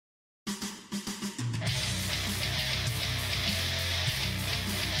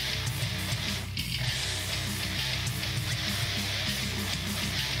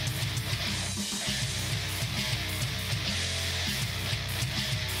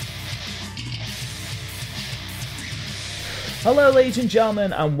Hello ladies and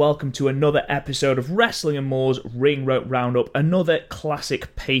gentlemen, and welcome to another episode of Wrestling and More's Ring Rope Roundup, another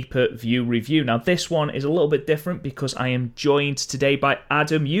classic pay-per-view review. Now this one is a little bit different because I am joined today by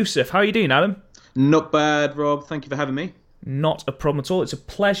Adam Youssef. How are you doing, Adam? Not bad, Rob. Thank you for having me. Not a problem at all. It's a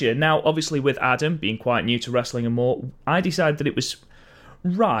pleasure. Now, obviously with Adam being quite new to Wrestling and More, I decided that it was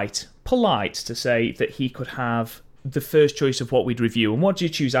polite to say that he could have the first choice of what we'd review. And what did you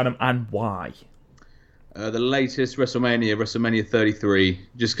choose, Adam, and why? The latest WrestleMania 33,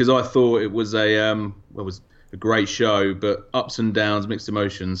 just because I thought it was a great show, but ups and downs, mixed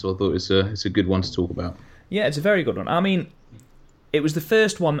emotions. So I thought it's a good one to talk about. Yeah, it's a very good one. I mean, it was the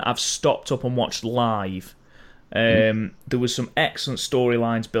first one that I've stopped up and watched live. There was some excellent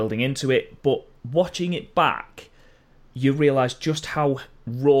storylines building into it, but watching it back, you realise just how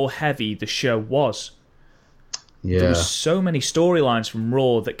Raw heavy the show was. Yeah. There were so many storylines from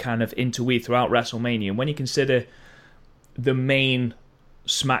Raw that kind of interweave throughout WrestleMania. And when you consider the main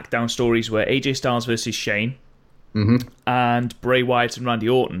SmackDown stories were AJ Styles versus Shane and Bray Wyatt and Randy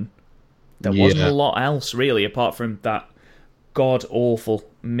Orton, there wasn't a lot else really apart from that god-awful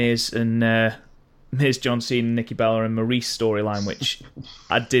Miz, John Cena, Nikki Bella and Maurice storyline, which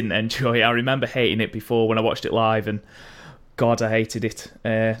I didn't enjoy. I remember hating it before when I watched it live, and God, I hated it.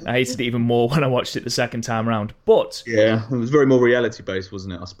 I hated it even more when I watched it the second time around. But yeah, it was very more reality-based,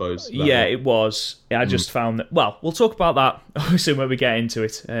 wasn't it, I suppose? Yeah, it was. I just found that... Well, we'll talk about that obviously when we get into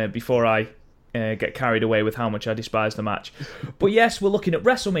it, before I get carried away with how much I despise the match. But yes, we're looking at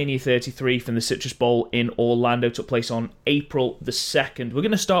WrestleMania 33 from the Citrus Bowl in Orlando. Took place on April the 2nd. We're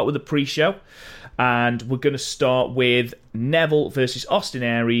going to start with the pre-show. And we're going to start with Neville versus Austin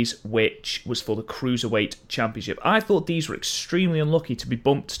Aries, which was for the Cruiserweight Championship. I thought these were extremely unlucky to be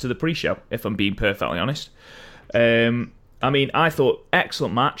bumped to the pre-show, if I'm being perfectly honest. I mean, I thought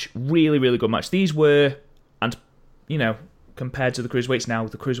excellent match, really, really good match. These were, and, you know, compared to the Cruiserweights now,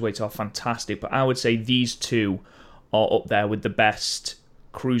 the Cruiserweights are fantastic, but I would say these two are up there with the best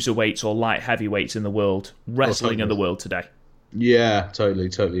Cruiserweights or light heavyweights in the world, wrestling in the world today. Yeah, totally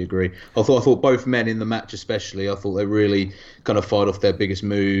agree. I thought both men in the match, especially, I thought they really kind of fired off their biggest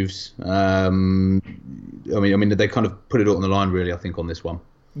moves. I mean, they kind of put it all on the line, really. I think on this one.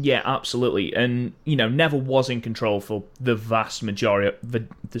 Yeah, absolutely. And you know, Neville was in control for the vast majority,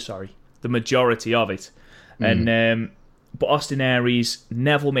 the majority of it. And but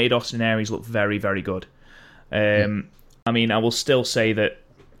Neville made Austin Aries look very, very good. I mean, I will still say that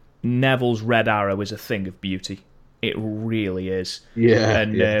Neville's Red Arrow is a thing of beauty. It really is. Yeah,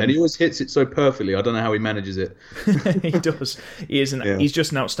 and he always hits it so perfectly. I don't know how he manages it. He does. He's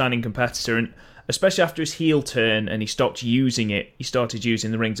just an outstanding competitor, and especially after his heel turn and he stopped using it, he started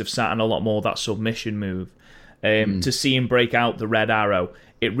using the Rings of Saturn a lot more, that submission move. To see him break out the Red Arrow,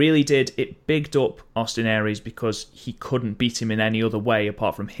 it really did. It bigged up Austin Aries because he couldn't beat him in any other way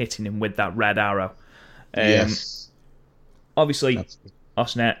apart from hitting him with that Red Arrow. Yes. Obviously,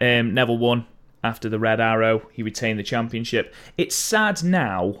 Neville won. After the Red Arrow, he retained the championship. It's sad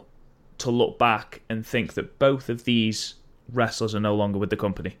now to look back and think that both of these wrestlers are no longer with the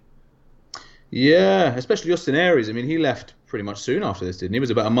company. Yeah, especially Austin Aries. I mean, he left pretty much soon after this, didn't he? It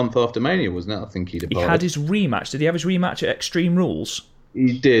was about a month after Mania, wasn't it? I think he departed. He had his rematch. Did he have his rematch at Extreme Rules?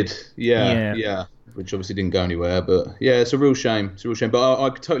 He did, yeah. Which obviously didn't go anywhere, but yeah, it's a real shame. But I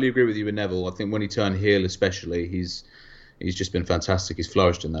totally agree with you with Neville. I think when he turned heel especially, he's just been fantastic. He's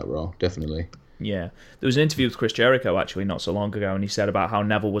flourished in that role, definitely. Yeah. There was an interview with Chris Jericho, actually, not so long ago, and he said about how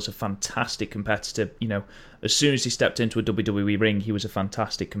Neville was a fantastic competitor. You know, as soon as he stepped into a WWE ring, he was a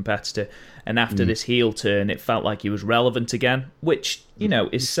fantastic competitor. And after this heel turn, it felt like he was relevant again, which, you know,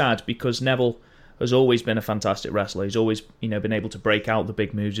 is sad because Neville has always been a fantastic wrestler. He's always, you know, been able to break out the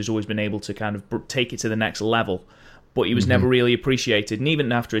big moves. He's always been able to kind of take it to the next level. But he was never really appreciated. And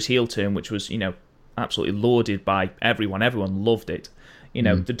even after his heel turn, which was, you know, absolutely lauded by everyone loved it. You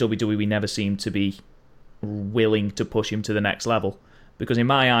know, the WWE never seemed to be willing to push him to the next level. Because in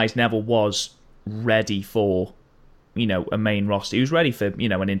my eyes, Neville was ready for, you know, a main roster. He was ready for, you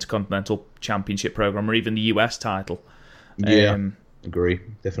know, an Intercontinental Championship program or even the US title. Yeah, agree,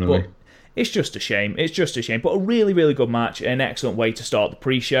 definitely. But it's just a shame. But a really, really good match. An excellent way to start the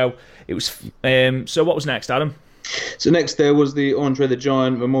pre-show. It was. So what was next, Adam? So next there was the Andre the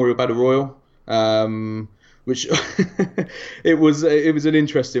Giant Memorial Battle Royal. Which it was an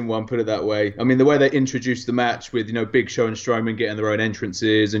interesting one, put it that way. I mean, the way they introduced the match with, you know, Big Show and Strowman getting their own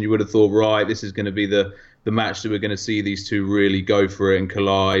entrances, and you would have thought, right, this is going to be the match that we're going to see these two really go for it and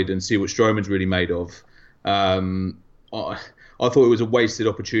collide and see what Strowman's really made of. I thought it was a wasted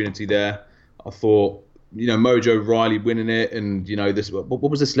opportunity there. I thought Mojo Riley winning it, and this what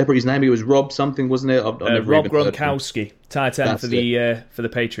was the celebrity's name? It was Rob something, wasn't it? I've never Rob even heard of him. Gronkowski, tight end That's for the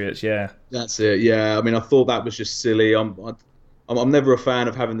Patriots. Yeah, That's it. Yeah, I mean, I thought that was just silly. I'm never a fan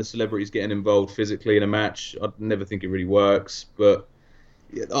of having the celebrities getting involved physically in a match. I never think it really works. But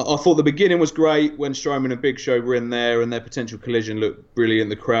yeah, I thought the beginning was great when Strowman and Big Show were in there, and their potential collision looked brilliant.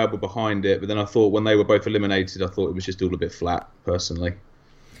 The crowd were behind it. But then I thought when they were both eliminated, I thought it was just all a bit flat, personally.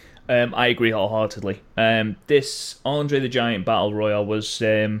 I agree wholeheartedly. This Andre the Giant Battle Royal was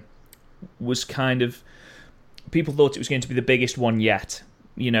kind of... People thought it was going to be the biggest one yet.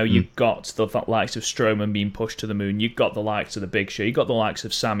 You got the likes of Strowman being pushed to the moon. You got the likes of the Big Show. You got the likes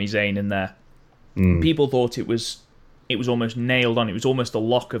of Sami Zayn in there. People thought it was almost nailed on. It was almost the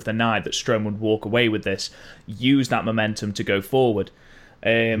lock of the night that Strowman would walk away with this, use that momentum to go forward.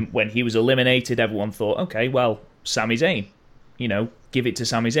 When he was eliminated, everyone thought, okay, well, Sami Zayn. Give it to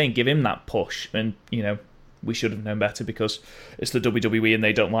Sami Zayn. Give him that push. And, we should have known better because it's the WWE and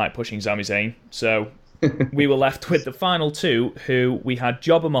they don't like pushing Sami Zayn. So... we were left with the final two, who we had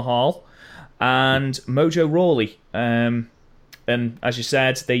Jobber Mahal and Mojo Rawley. And as you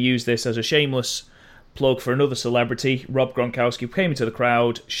said, they used this as a shameless plug for another celebrity. Rob Gronkowski came into the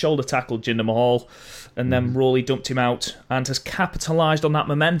crowd, shoulder tackled Jinder Mahal, and then Rawley dumped him out and has capitalised on that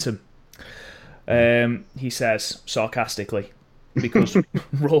momentum. He says, sarcastically, because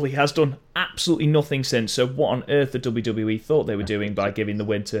Rawley has done absolutely nothing since. So what on earth the WWE thought they were doing by giving the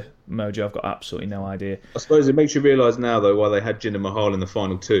win to Mojo, I've got absolutely no idea. I suppose it makes you realise now, though, why they had Jinder Mahal in the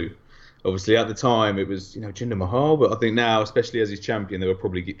final two. Obviously, at the time, it was Jinder Mahal, but I think now, especially as he's champion, they were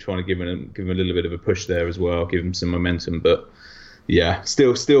probably trying to give him a little bit of a push there as well, give him some momentum. But yeah,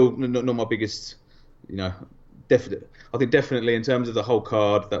 still not my biggest. I think definitely in terms of the whole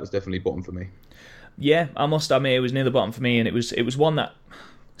card, that was definitely bottom for me. Yeah, I must admit it was near the bottom for me, and it was one that,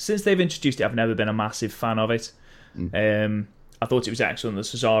 since they've introduced it, I've never been a massive fan of it. I thought it was excellent that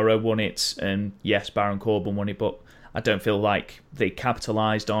Cesaro won it, and yes, Baron Corbin won it, but I don't feel like they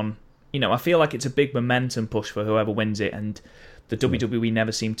capitalised on... I feel like it's a big momentum push for whoever wins it, and the WWE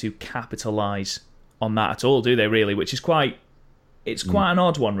never seem to capitalise on that at all, do they, really? Which is quite an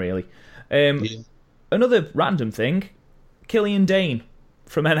odd one, really. Another random thing, Killian Dane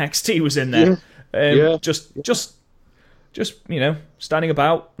from NXT was in there. Just standing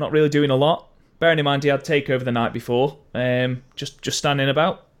about, not really doing a lot. Bearing in mind he had Takeover the night before, just standing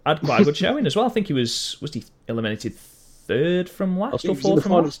about. Had quite a good showing as well. I think he was he eliminated third from last or fourth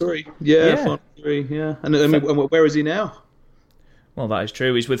from last? Three. Yeah, final three. Yeah, and where is he now? Well, that is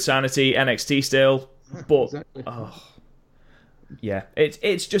true. He's with Sanity, NXT still, but exactly.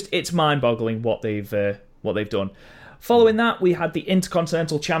 It's mind-boggling what they've done. Following that, we had the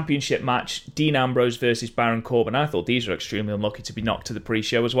Intercontinental Championship match, Dean Ambrose versus Baron Corbin. I thought these were extremely unlucky to be knocked to the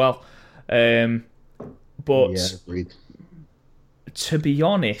pre-show as well. But to be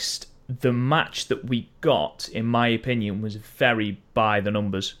honest, the match that we got, in my opinion, was very by the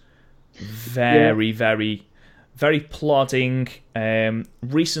numbers. Very, very, very plodding.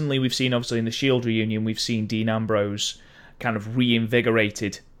 Recently, we've seen, obviously, in the Shield reunion, we've seen Dean Ambrose kind of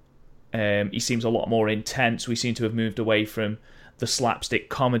reinvigorated. He seems a lot more intense. We seem to have moved away from the slapstick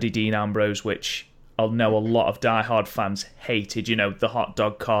comedy Dean Ambrose, which I know a lot of diehard fans hated. The hot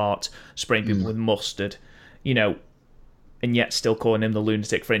dog cart, spraying people with mustard, and yet still calling him the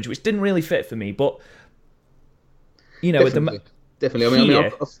lunatic fringe, which didn't really fit for me. But definitely.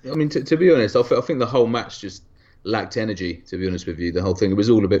 I mean, to be honest, I think the whole match just lacked energy. To be honest with you, the whole thing, it was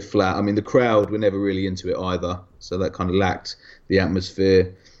all a bit flat. I mean, the crowd were never really into it either, so that kind of lacked the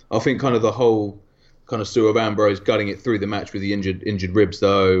atmosphere. I think kind of the whole kind of story of Ambrose gutting it through the match with the injured ribs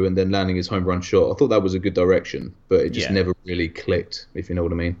though, and then landing his home run shot. I thought that was a good direction, but it just never really clicked, if you know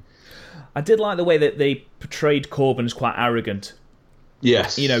what I mean. I did like the way that they portrayed Corbin as quite arrogant.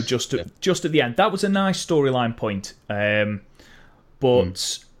 Yes. Just at the end. That was a nice storyline point.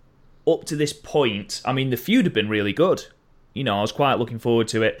 But up to this point, I mean, the feud had been really good. I was quite looking forward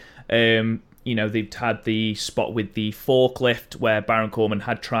to it. They've had the spot with the forklift where Baron Corbin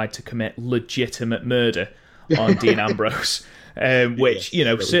had tried to commit legitimate murder on Dean Ambrose, which,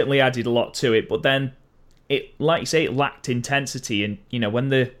 certainly added a lot to it. But then, it, like you say, it lacked intensity. And, when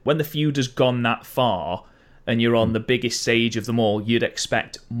the feud has gone that far and you're on the biggest stage of them all, you'd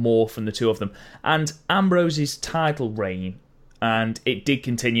expect more from the two of them. And Ambrose's title reign, and it did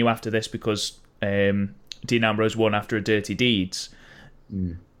continue after this because Dean Ambrose won after a Dirty Deeds.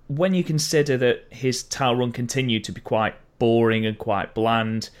 When you consider that his title run continued to be quite boring and quite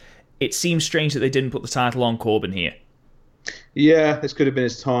bland, it seems strange that they didn't put the title on Corbin here. Yeah, this could have been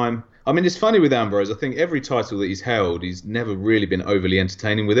his time. I mean, it's funny with Ambrose. I think every title that he's held, he's never really been overly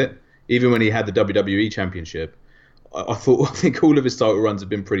entertaining with it. even when he had the WWE Championship, I think all of his title runs have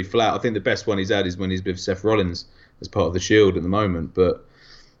been pretty flat. I think the best one he's had is when he's with Seth Rollins as part of the Shield at the moment. But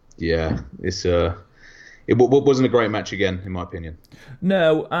yeah, it wasn't a great match again, in my opinion.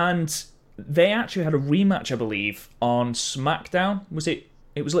 No, and they actually had a rematch, I believe, on SmackDown. Was it?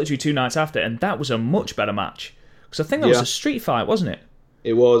 It was literally 2 nights after, and that was a much better match. Because I think that was a street fight, wasn't it?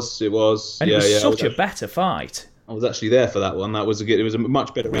 It was. And it was such a better fight. I was actually there for that one. It was a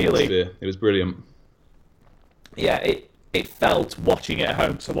much better atmosphere. It was brilliant. Yeah, it felt, watching it at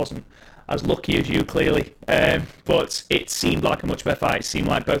home, so I wasn't as lucky as you, clearly. But it seemed like a much better fight. It seemed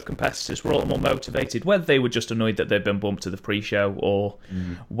like both competitors were a lot more motivated. Whether they were just annoyed that they'd been bumped to the pre-show, or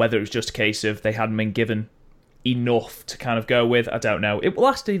whether it was just a case of they hadn't been given enough to kind of go with, I don't know. It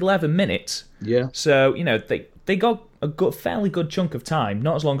lasted 11 minutes. Yeah. So, they got a fairly good chunk of time.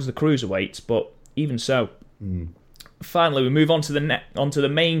 Not as long as the cruiserweights, but even so. Finally, we move on to the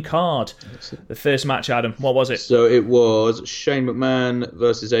main card. The first match, Adam. What was it? So it was Shane McMahon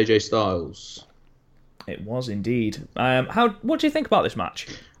versus AJ Styles. It was indeed. What do you think about this match?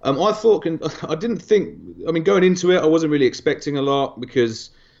 Going into it, I wasn't really expecting a lot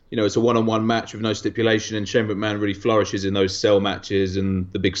because it's a one-on-one match with no stipulation, and Shane McMahon really flourishes in those cell matches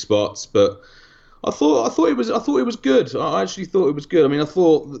and the big spots. But I thought it was good. I actually thought it was good. I mean, I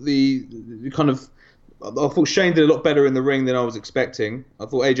thought I thought Shane did a lot better in the ring than I was expecting. I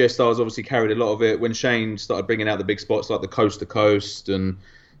thought AJ Styles obviously carried a lot of it. When Shane started bringing out the big spots like the coast to coast and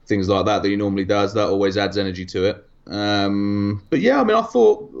things like that he normally does, that always adds energy to it. But yeah, I mean, I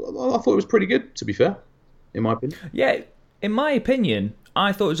thought it was pretty good, to be fair, in my opinion. Yeah, in my opinion,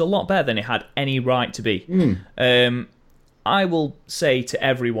 I thought it was a lot better than it had any right to be. I will say to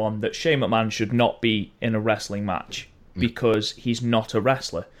everyone that Shane McMahon should not be in a wrestling match because he's not a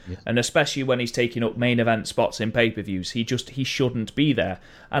wrestler. Yeah. And especially when he's taking up main event spots in pay-per-views, he shouldn't be there.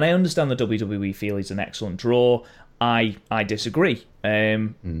 And I understand the WWE feel he's an excellent draw. I disagree.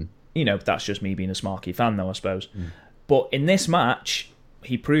 That's just me being a smarky fan, though, I suppose. But in this match,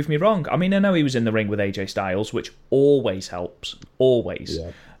 he proved me wrong. I mean, I know he was in the ring with AJ Styles, which always helps. Always.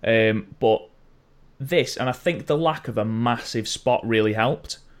 Yeah. But this, and I think the lack of a massive spot really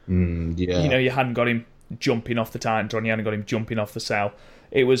helped. Yeah. You hadn't got him jumping off the Titantron, you hadn't got him jumping off the cell.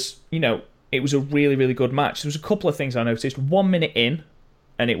 It was a really, really good match. There was a couple of things I noticed. 1 minute in,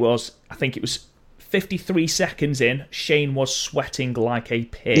 and I think it was 53 seconds in, Shane was sweating like a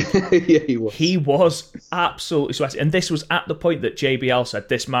pig. Yeah, he was. He was absolutely sweating. And this was at the point that JBL said,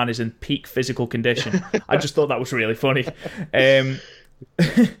 this man is in peak physical condition. I just thought that was really funny. I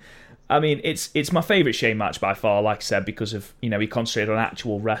mean, it's my favourite Shane match by far, like I said, because of, he concentrated on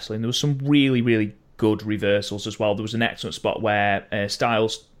actual wrestling. There was some really, really good reversals as well. There was an excellent spot where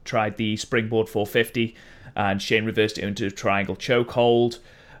Styles tried the springboard 450 and Shane reversed it into a triangle chokehold,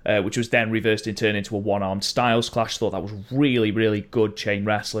 which was then reversed and turned into a one-armed Styles clash. Thought that was really, really good chain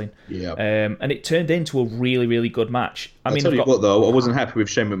wrestling. Yeah. And it turned into a really, really good match. I'll tell you what, though, I wasn't happy with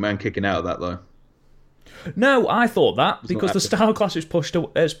Shane McMahon kicking out of that, though. No, I thought that because the Style Clash has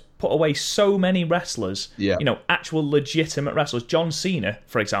put away so many wrestlers. Yeah. Actual legitimate wrestlers. John Cena,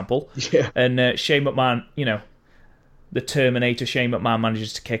 for example. Yeah. And Shane McMahon, the Terminator Shane McMahon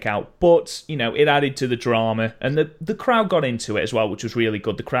manages to kick out. But, it added to the drama. And the crowd got into it as well, which was really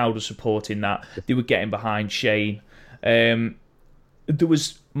good. The crowd was supporting that. They were getting behind Shane. My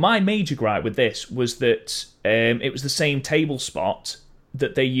major gripe with this was that it was the same table spot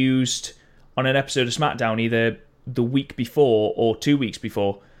that they used on an episode of SmackDown either the week before or 2 weeks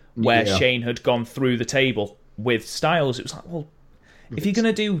before, where Shane had gone through the table with Styles. It was like, well, if you're going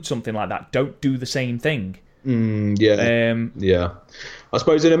to do something like that, don't do the same thing. Yeah. I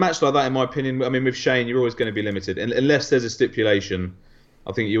suppose in a match like that, in my opinion, I mean, with Shane, you're always going to be limited. Unless there's a stipulation,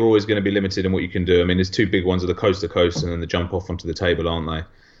 I think you're always going to be limited in what you can do. I mean, there's two big ones, are the coast to coast and then the jump off onto the table, aren't they?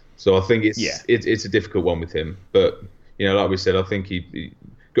 So I think it's a difficult one with him. But, like we said, I think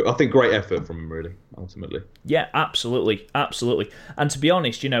I think great effort from him, really, ultimately. Yeah, absolutely. And to be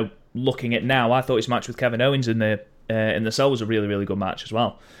honest, looking at now, I thought his match with Kevin Owens in the cell was a really, really good match as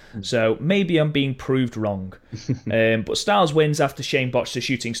well. So maybe I'm being proved wrong. But Styles wins after Shane botched a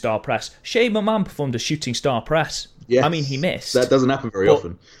shooting star press. Shane McMahon performed a shooting star press. Yes, I mean, he missed. That doesn't happen very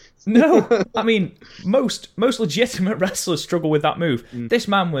often. No, I mean, most legitimate wrestlers struggle with that move. This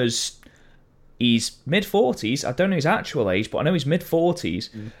man he's mid-40s. I don't know his actual age, but I know he's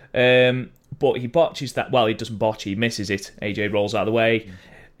mid-40s. But he botches that. Well, he doesn't botch. He misses it. AJ rolls out of the way.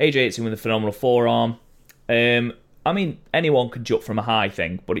 AJ hits him with a phenomenal forearm. I mean, anyone can jump from a high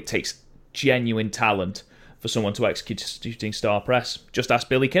thing, but it takes genuine talent for someone to execute a shooting star press. Just ask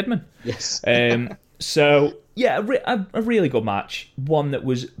Billy Kidman. Yes. So, yeah, a really good match. One that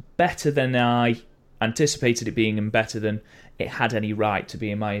was better than I anticipated it being and better than it had any right to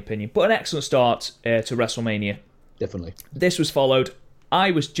be, in my opinion. But an excellent start to WrestleMania. Definitely. This was followed.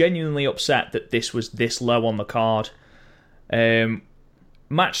 I was genuinely upset that this was this low on the card.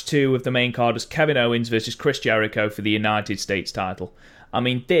 Match 2 of the main card was Kevin Owens versus Chris Jericho for the United States title. I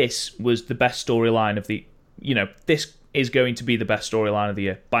mean, this was the best storyline of the... this is going to be the best storyline of the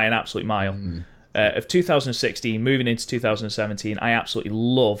year by an absolute mile. Of 2016, moving into 2017, I absolutely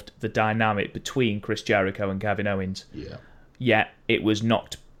loved the dynamic between Chris Jericho and Kevin Owens. Yeah. Yet, it was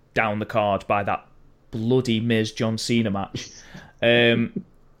knocked down the card by that bloody Miz John Cena match.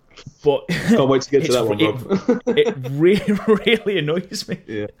 But can't wait to get to that one, Rob. It really annoys me.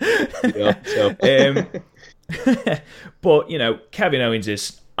 Yeah. But Kevin Owens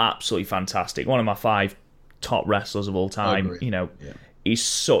is absolutely fantastic. One of my 5 top wrestlers of all time. He's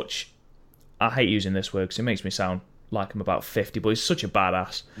such... I hate using this word because it makes me sound like I'm about 50, but he's such a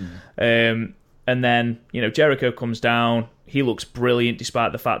badass. And then Jericho comes down. He looks brilliant,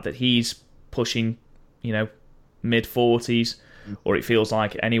 despite the fact that he's pushing mid 40s. Or it feels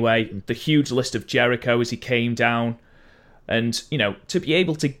like it anyway. The huge list of Jericho as he came down. And, to be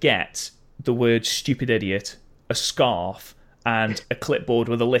able to get the word stupid idiot, a scarf, and a clipboard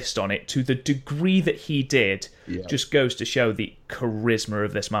with a list on it to the degree that he did just goes to show the charisma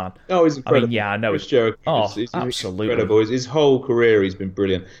of this man. Oh, he's incredible. I mean, I know. Chris Jericho he's absolutely. Incredible. His whole career, he's been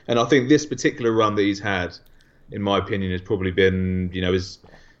brilliant. And I think this particular run that he's had, in my opinion, has probably been,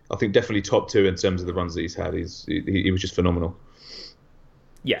 I think definitely top 2 in terms of the runs that he's had. He was just phenomenal.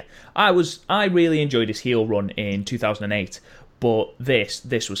 Yeah, I really enjoyed his heel run in 2008, but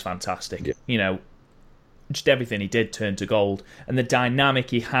this was fantastic. Yeah. Just everything he did turned to gold, and the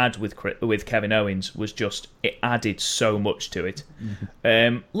dynamic he had with Kevin Owens was just, it added so much to it.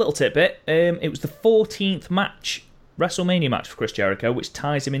 Little tidbit, it was the 14th WrestleMania match for Chris Jericho, which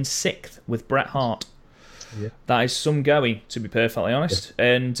ties him in 6th with Bret Hart. Yeah. That is some going, to be perfectly honest. Yeah.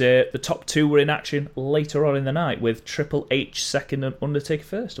 And the top 2 were in action later on in the night, with Triple H second and Undertaker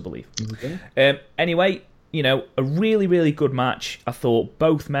first, I believe. Okay. Anyway, a really, really good match. I thought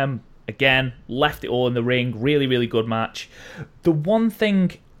both men, again, left it all in the ring. Really, really good match. The one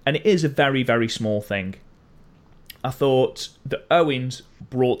thing, and it is a very, very small thing, I thought that Owens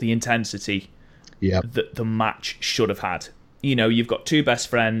brought the intensity that the match should have had. You've got 2 best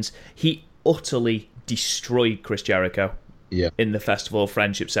friends. He utterly destroyed Chris Jericho in the Festival of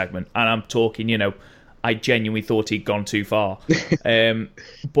Friendship segment. And I'm talking, I genuinely thought he'd gone too far.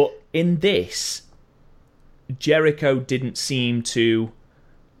 But in this, Jericho didn't seem to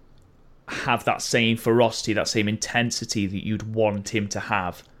have that same ferocity, that same intensity that you'd want him to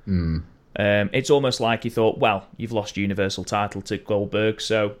have. It's almost like he thought, well, you've lost Universal title to Goldberg,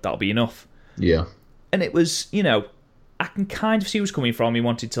 so that'll be enough. Yeah. And it was, I can kind of see where he's coming from. He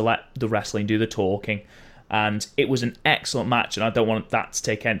wanted to let the wrestling do the talking, and it was an excellent match, and I don't want that to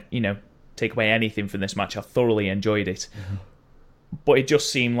take away anything from this match. I thoroughly enjoyed it. But it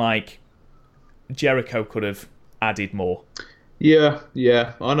just seemed like Jericho could have added more. Yeah,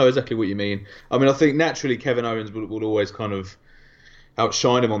 I know exactly what you mean. I mean, I think naturally Kevin Owens would always kind of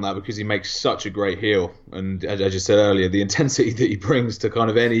outshine him on that because he makes such a great heel. And as I just said earlier, the intensity that he brings to kind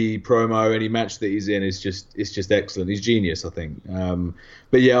of any promo, any match that he's in is just excellent. He's genius, I think.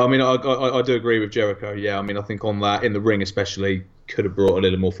 But yeah, I mean, I do agree with Jericho. Yeah, I mean, I think on that, in the ring especially, could have brought a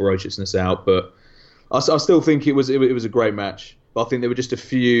little more ferociousness out. But I still think it was a great match. But I think they were just a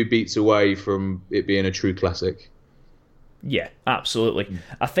few beats away from it being a true classic. Yeah, absolutely.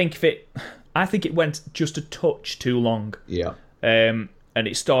 I think it went just a touch too long. Yeah. And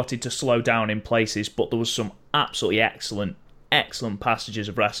it started to slow down in places, but there was some absolutely excellent passages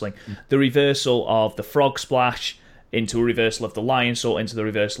of wrestling. The reversal of the frog splash into a reversal of the lion salt into the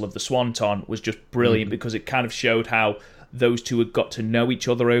reversal of the swanton was just brilliant because it kind of showed how those two had got to know each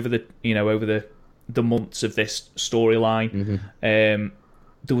other over the months of this storyline.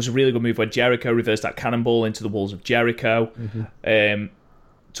 There was a really good move where Jericho reversed that cannonball into the walls of Jericho.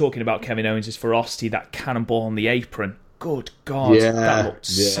 Talking about Kevin Owens' ferocity, that cannonball on the apron. Good God, that looked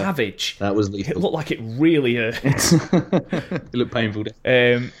savage. That was lethal. It looked like it really hurt. It looked painful.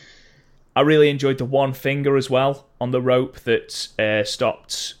 I really enjoyed the one finger as well on the rope that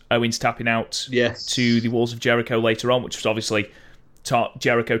stopped Owens tapping out to the walls of Jericho later on, which was obviously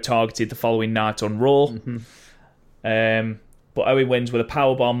Jericho targeted the following night on Raw. But Owen wins with a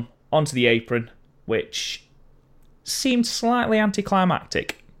powerbomb onto the apron, which seemed slightly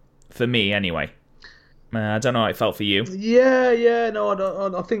anticlimactic for me anyway. I don't know how it felt for you. Yeah, no,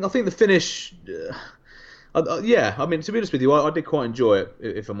 I think the finish. Yeah, I mean, to be honest with you, I did quite enjoy it.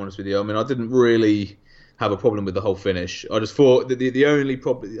 If I'm honest with you, I mean, I didn't really have a problem with the whole finish. I just thought that the only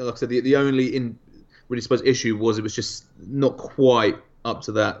problem, like I said, the only really suppose issue was it was just not quite up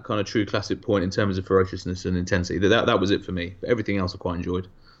to that kind of true classic point in terms of ferociousness and intensity. That was it for me. But everything else I quite enjoyed.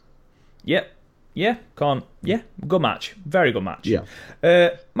 Yep. Yeah, good match. Very good match. Yeah.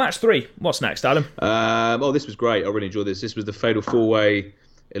 Match 3. What's next, Adam? This was great. I really enjoyed this. This was the Fatal 4-Way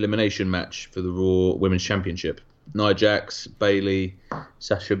elimination match for the Raw Women's Championship. Nia Jax, Bayley,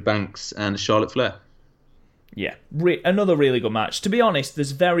 Sasha Banks, and Charlotte Flair. Yeah, another really good match. To be honest,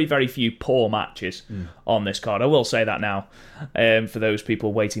 there's very, very few poor matches on this card. I will say that now, for those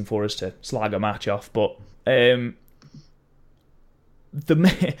people waiting for us to slag a match off. But the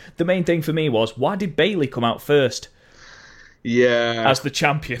main thing for me was, why did Bayley come out first? Yeah, as the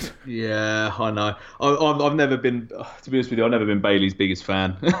champion. Yeah, I know. I've never been, to be honest with you, I've never been Bayley's biggest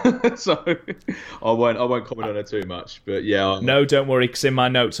fan, so I won't comment on her too much. But yeah, no, don't worry, because in my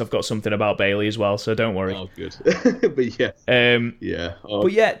notes I've got something about Bayley as well, so don't worry. Oh, good. But yeah, yeah.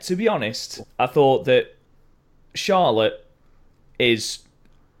 But yeah, to be honest, I thought that Charlotte is,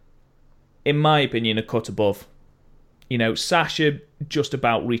 in my opinion, a cut above. You know, Sasha just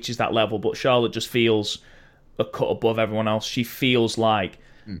about reaches that level, but Charlotte just feels a cut above everyone else. She feels like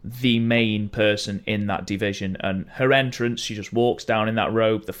the main person in that division, and her entrance, she just walks down in that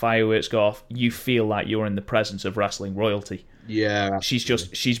robe, the fireworks go off, you feel like you're in the presence of wrestling royalty. Yeah,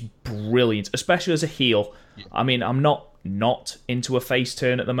 she's brilliant, especially as a heel. Yeah. I mean, I'm not into a face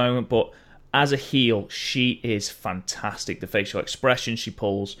turn at the moment, but as a heel, she is fantastic. The facial expression she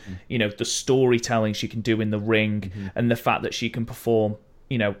pulls, you know, the storytelling she can do in the ring, and the fact that she can perform,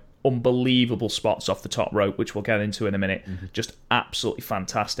 you know, unbelievable spots off the top rope, which we'll get into in a minute. Just absolutely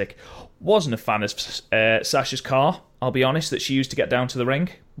fantastic. Wasn't a fan of Sasha's car, I'll be honest, that she used to get down to the ring.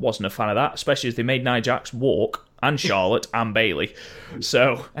 Wasn't a fan of that, especially as they made Nia Jax walk, and Charlotte and Bayley.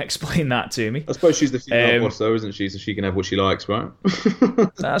 So explain that to me. I suppose she's the female boss, though, isn't she? So she can have what she likes, right?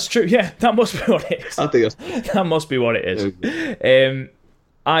 That's true. Yeah, that must be what it is. I think that must be what it is.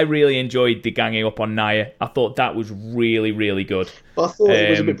 I really enjoyed the ganging up on Nia. I thought that was really, really good. I thought it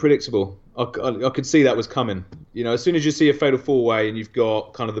was a bit predictable. I could see that was coming. You know, as soon as you see a Fatal 4-Way and you've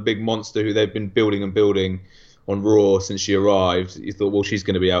got kind of the big monster who they've been building on Raw since she arrived, you thought, well, she's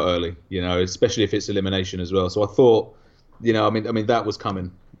going to be out early. You know, especially if it's elimination as well. So I thought, you know, I mean that was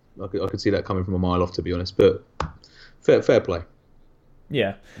coming. I could see that coming from a mile off, to be honest. But fair play.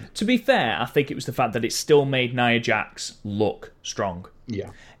 Yeah. To be fair, I think it was the fact that it still made Nia Jax look strong. Yeah.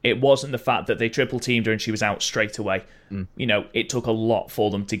 It wasn't the fact that they triple teamed her and she was out straight away. You know, it took a lot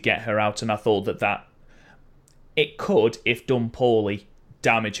for them to get her out, and I thought that it could, if done poorly,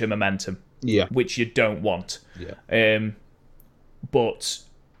 damage her momentum. Yeah. Which you don't want. Yeah. But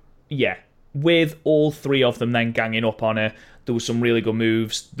yeah, with all three of them then ganging up on her, there was some really good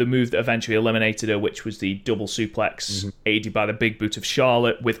moves. The move that eventually eliminated her, which was the double suplex, aided by the big boot of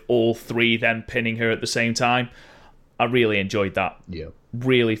Charlotte, with all three then pinning her at the same time. I really enjoyed that. Yeah.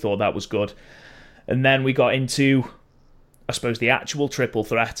 Really thought that was good. And then we got into, I suppose, the actual triple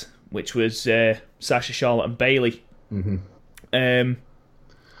threat, which was Sasha, Charlotte, and Bayley.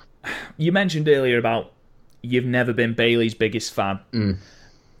 You mentioned earlier about you've never been Bayley's biggest fan.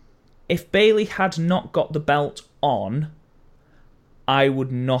 If Bayley had not got the belt on, I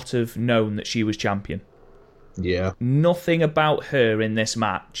would not have known that she was champion. Yeah. Nothing about her in this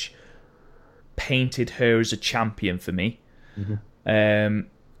match painted her as a champion for me.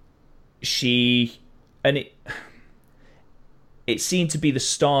 It seemed to be the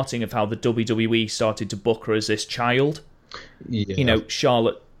starting of how the WWE started to book her as this child. Yeah. You know,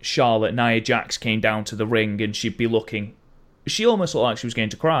 Charlotte, Nia Jax came down to the ring and she'd be looking, she almost looked like she was going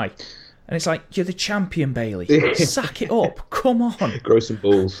to cry. And it's like, you're the champion, Bayley. Sack it up. Come on. Grow some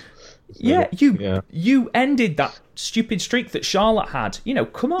balls. Yeah, you ended that stupid streak that Charlotte had. You know,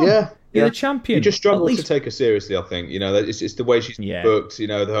 come on. You're the champion. You just struggle to take her seriously, I think. You know, it's the way she's booked. You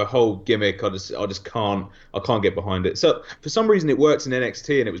know, her whole gimmick. I just can't get behind it. So for some reason, it worked in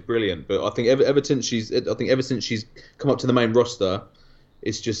NXT and it was brilliant. But I think ever since she's come up to the main roster,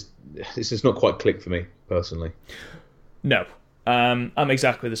 it's just not quite clicked for me personally. No, I'm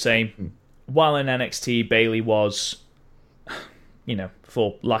exactly the same. While in NXT, Bayley was, you know,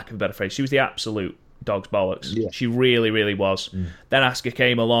 for lack of a better phrase, she was the absolute dog's bollocks. Yeah. She really, really was. Then Asuka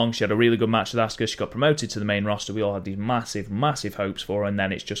came along. She had a really good match with Asuka. She got promoted to the main roster. We all had these massive, massive hopes for her, and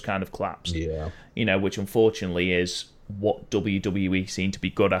then it's just kind of collapsed. Yeah. You know, which unfortunately is what WWE seem to be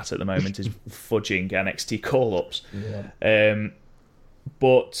good at the moment, is fudging NXT call-ups. Yeah.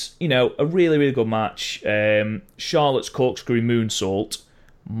 But, you know, a really, really good match. Charlotte's corkscrew moonsault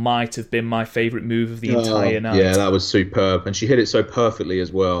might have been my favourite move of the entire night. Yeah, that was superb. And she hit it so perfectly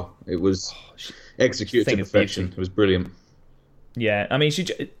as well. It was executed to perfection. It was brilliant. Yeah, I mean,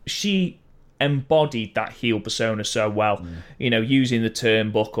 she embodied that heel persona so well. Using the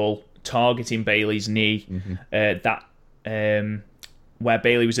turnbuckle, targeting Bayley's knee, where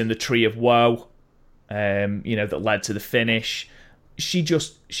Bayley was in the Tree of Woe, that led to the finish. She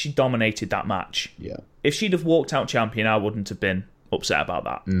dominated that match. Yeah. If she'd have walked out champion, I wouldn't have been upset about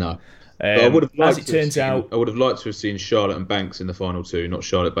that. No. I would have liked as it turns out, I would have liked to have seen Charlotte and Banks in the final two, not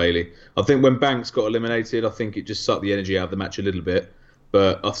Charlotte Bayley. I think when Banks got eliminated, I think it just sucked the energy out of the match a little bit.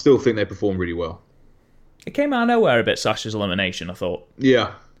 But I still think they performed really well. It came out of nowhere a bit, Sasha's elimination, I thought.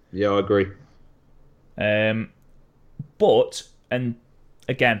 Yeah, I agree. But, and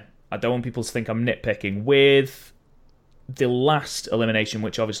again, I don't want people to think I'm nitpicking, with the last elimination,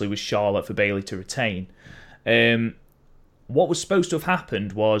 which obviously was Charlotte for Bayley to retain, what was supposed to have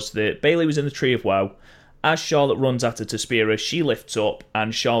happened was that Bayley was in the Tree of Woe. As Charlotte runs at her to spear her, she lifts up,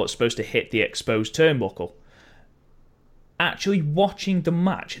 and Charlotte's supposed to hit the exposed turnbuckle. Actually, watching the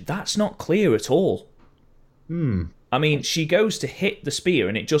match, that's not clear at all. I mean, she goes to hit the spear,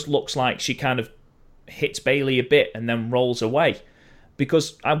 and it just looks like she kind of hits Bayley a bit and then rolls away.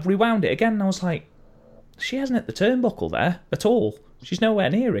 Because I rewound it again, and I was like, she hasn't hit the turnbuckle there at all. She's nowhere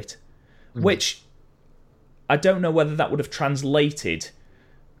near it. Which, I don't know whether that would have translated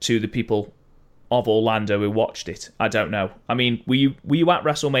to the people of Orlando who watched it. I don't know. I mean, were you at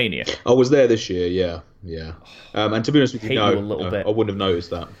WrestleMania? I was there this year, yeah. And to be honest with you, I wouldn't have noticed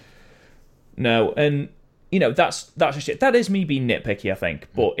that. No, and that's just it. That is me being nitpicky, I think.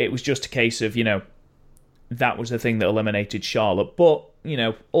 But it was just a case of that was the thing that eliminated Charlotte. But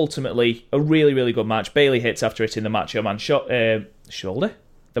ultimately a really, really good match. Bayley hits after hitting the Macho Man shoulder,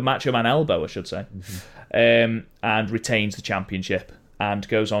 the Macho Man elbow, I should say, and retains the championship. And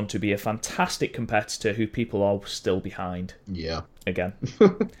goes on to be a fantastic competitor who people are still behind. Yeah. Again.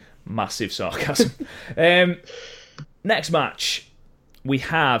 Massive sarcasm. Next match. We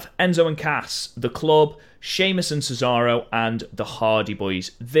have Enzo and Cass, The Club, Sheamus and Cesaro, and the Hardy Boys.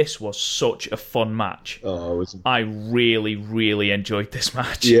 This was such a fun match. I really, really enjoyed this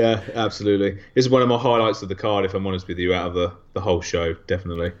match. Yeah, absolutely. This is one of my highlights of the card, if I'm honest with you, out of the whole show,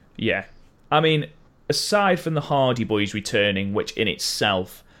 definitely. Yeah. I mean, aside from the Hardy Boys returning, which in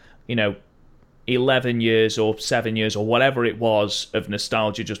itself, 11 years or 7 years or whatever it was of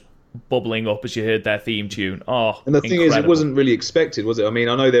nostalgia just bubbling up as you heard their theme tune. And the thing is, it wasn't really expected, was it? I mean,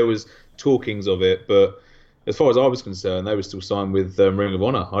 I know there was talkings of it, but as far as I was concerned, they were still signed with Ring of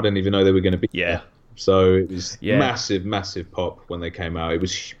Honor. I didn't even know they were going to be there. So it was massive, massive pop when they came out. It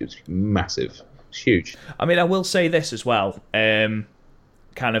was massive. It was huge. I mean, I will say this as well, kind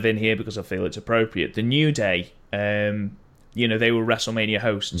of in here because I feel it's appropriate. The New Day, they were WrestleMania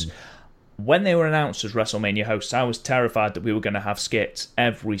hosts. When they were announced as WrestleMania hosts, I was terrified that we were going to have skits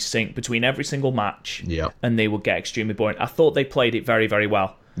between every single match, and they would get extremely boring. I thought they played it very, very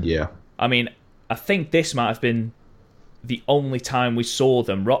well. Yeah. I mean, I think this might have been the only time we saw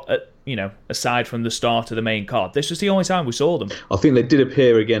them, aside from the start of the main card. This was the only time we saw them. I think they did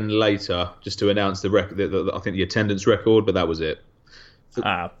appear again later, just to announce the record. I think the attendance record, but that was it.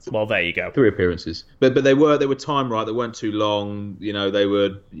 Well, there you go. 3 appearances, but they were timed right. They weren't too long. They were.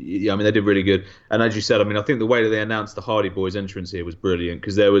 I mean, they did really good. And as you said, I mean, I think the way that they announced the Hardy Boys' entrance here was brilliant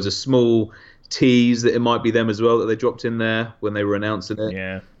because there was a small tease that it might be them as well that they dropped in there when they were announcing it.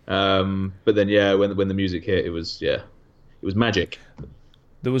 Yeah. But then, when the music hit, it was magic.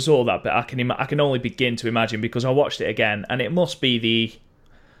 There was all that, but I can only begin to imagine because I watched it again, and it must be the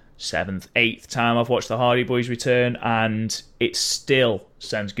 7th, 8th time I've watched the Hardy Boys return, and it still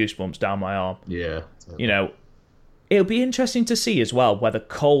sends goosebumps down my arm. Yeah. It'll be interesting to see as well whether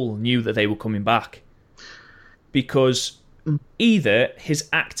Cole knew that they were coming back. Because either his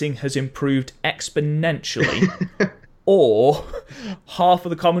acting has improved exponentially, or half of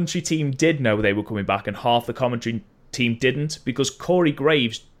the commentary team did know they were coming back and half the commentary team didn't, because Corey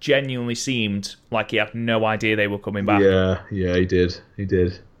Graves genuinely seemed like he had no idea they were coming back. Yeah, he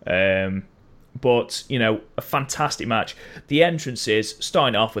did. But, a fantastic match. The entrances,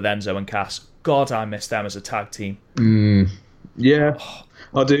 starting off with Enzo and Cass. God, I miss them as a tag team. Yeah,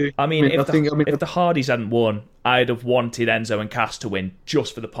 I do. I mean, if the Hardys hadn't won, I'd have wanted Enzo and Cass to win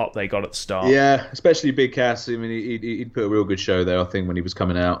just for the pop they got at the start. Yeah, especially Big Cass. I mean, he'd put a real good show there, I think, when he was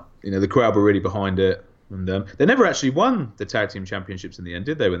coming out. The crowd were really behind it. And they never actually won the tag team championships in the end,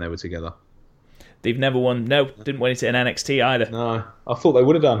 did they, when they were together? They've never won. No, didn't win it in NXT either. No, I thought they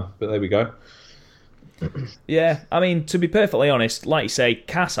would have done, but there we go. Yeah, I mean, to be perfectly honest, like you say,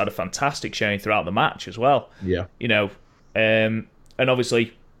 Cass had a fantastic showing throughout the match as well. Yeah. A And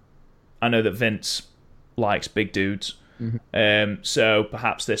obviously, I know that Vince likes big dudes. So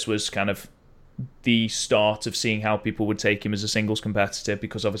perhaps this was kind of the start of seeing how people would take him as a singles competitor,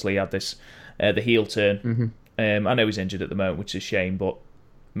 because obviously he had this the heel turn. I know he's injured at the moment, which is a shame, but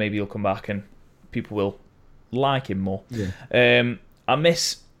maybe he'll come back and people will like him more. I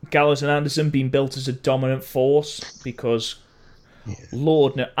miss Gallows and Anderson being built as a dominant force, because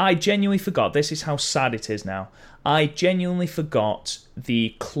Lord, no, I genuinely forgot. This is how sad it is now. I genuinely forgot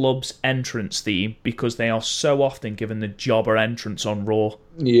the club's entrance theme, because they are so often given the jobber entrance on Raw.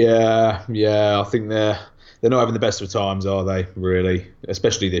 Yeah. I think they're not having the best of times, are they? Really,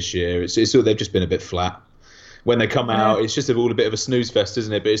 especially this year. It's they've just been a bit flat. When they come out, it's just all a bit of a snooze fest,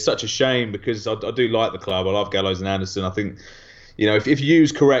 isn't it? But it's such a shame, because I do like the club. I love Gallows and Anderson. I think, if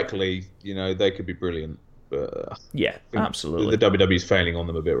used correctly, they could be brilliant. But absolutely. The WWE's failing on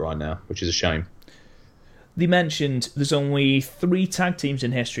them a bit right now, which is a shame. They mentioned there's only 3 tag teams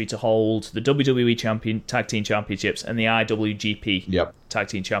in history to hold the WWE Tag Team Championships and the IWGP Tag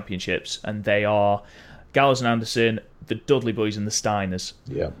Team Championships, and they are Gallows and Anderson, the Dudley Boys, and the Steiners.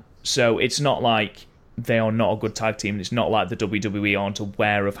 So it's not like they are not a good tag team. It's not like the WWE aren't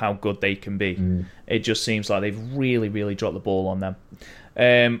aware of how good they can be. It just seems like they've really, really dropped the ball on them.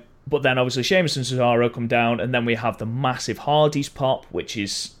 But then obviously Sheamus and Cesaro come down, and then we have the massive Hardys pop, which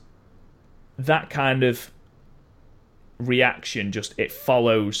is that kind of reaction. Just it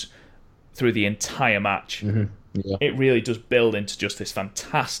follows through the entire match. It really does build into just this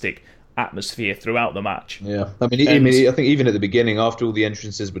fantastic atmosphere throughout the match. I think even at the beginning, after all the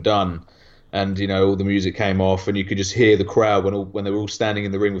entrances were done, and all the music came off, and you could just hear the crowd when they were all standing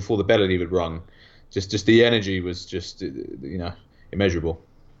in the ring before the bell had even rung. Just the energy was just immeasurable.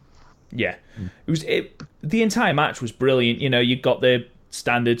 It was the entire match was brilliant. You got the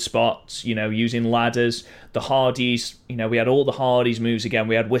standard spots, using ladders. The Hardys, we had all the Hardys moves again.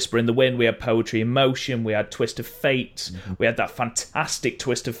 We had Whisper in the Wind, we had Poetry in Motion, we had Twist of Fate, we had that fantastic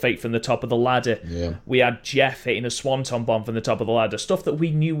Twist of Fate from the top of the ladder. We had Jeff hitting a Swanton Bomb from the top of the ladder. Stuff that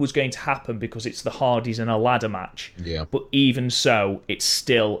we knew was going to happen because it's the Hardys in a ladder match. But even so, it's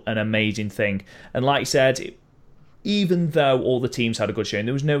still an amazing thing. And like I said, even though all the teams had a good showing,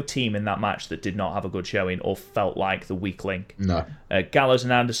 there was no team in that match that did not have a good showing or felt like the weak link. Gallows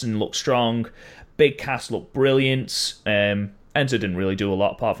and Anderson looked strong. Big Cass looked brilliant. Enzo didn't really do a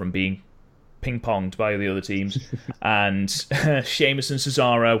lot apart from being ping-ponged by the other teams. And Sheamus and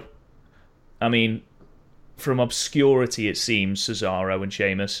Cesaro, I mean, from obscurity it seems, Cesaro and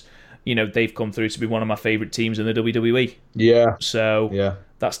Sheamus, they've come through to be one of my favourite teams in the WWE. So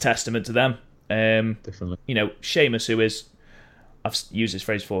that's testament to them. Definitely. Sheamus, who is, I've used this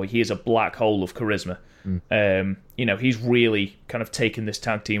phrase before, he is a black hole of charisma. He's really kind of taken this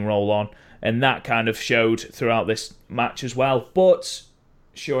tag team role on, and that kind of showed throughout this match as well. But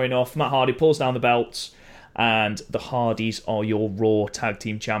sure enough, Matt Hardy pulls down the belts, and the Hardys are your Raw tag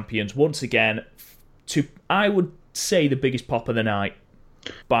team champions once again. To, I would say, the biggest pop of the night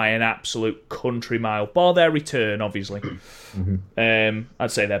by an absolute country mile, bar their return, obviously.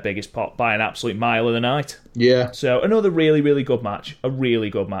 I'd say their biggest pop by an absolute mile of the night. So another really, really good match. A really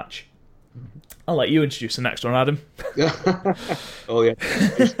good match. I'll let you introduce the next one, Adam.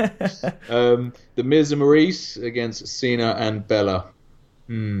 The Miz and Maurice against Cena and Bella.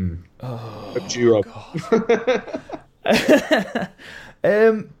 God.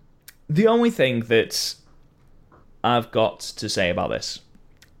 The only thing that I've got to say about this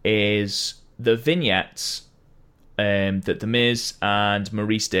is the vignettes that The Miz and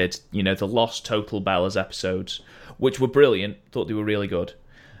Maurice did, the Lost Total Bellas episodes, which were brilliant, thought they were really good.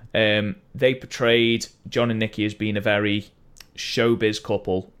 They portrayed John and Nikki as being a very showbiz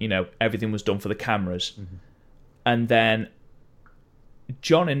couple. Everything was done for the cameras. And then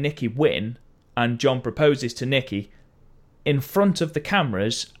John and Nikki win, and John proposes to Nikki in front of the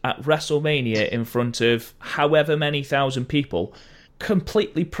cameras at WrestleMania in front of however many thousand people,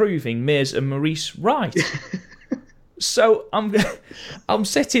 completely proving Miz and Maurice right. So I'm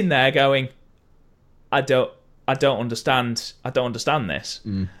sitting there going, I don't understand this.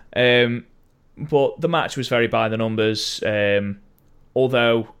 But the match was very by the numbers.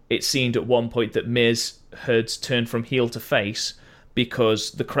 Although it seemed at one point that Miz had turned from heel to face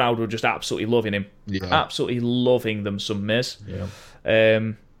because the crowd were just absolutely loving him. Absolutely loving them some Miz.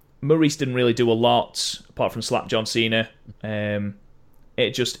 Maurice didn't really do a lot apart from slap John Cena.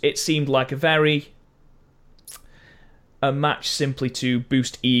 It seemed like a match simply to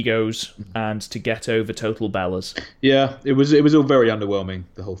boost egos and to get over Total Bellas. It was all very underwhelming,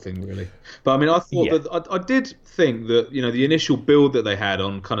 the whole thing, really. But I mean, I thought that I did think that the initial build that they had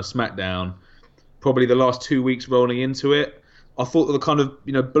on kind of SmackDown, probably the last 2 weeks rolling into it, I thought the kind of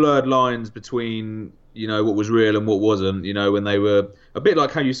blurred lines between what was real and what wasn't. When they were a bit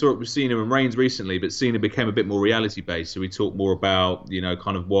like how you saw it with Cena and Reigns recently, but Cena became a bit more reality based. So we talked more about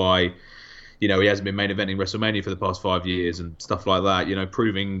kind of why he hasn't been main eventing WrestleMania for the past 5 years and stuff like that.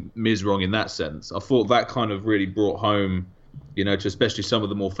 Proving Miz wrong in that sense. I thought that kind of really brought home. To especially some of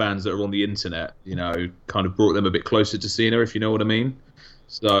the more fans that are on the internet, kind of brought them a bit closer to Cena, if you know what I mean.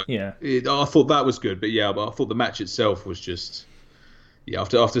 So yeah, I thought that was good, but I thought the match itself was just,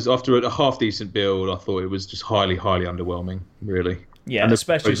 after a half decent build, I thought it was just highly underwhelming, really. Yeah, and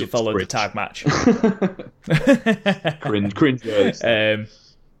especially as it followed the tag match. Cringe.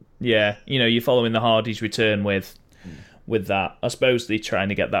 Yeah, you're following the Hardys' return with that. I suppose they're trying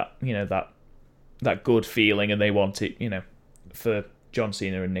to get that, that good feeling, and they want it, for John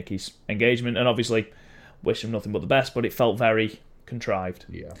Cena and Nikki's engagement, and obviously wish them nothing but the best, but it felt very contrived.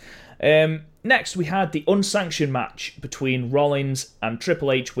 Yeah. Next, we had the unsanctioned match between Rollins and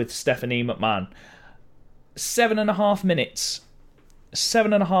Triple H with Stephanie McMahon. 7.5 minutes.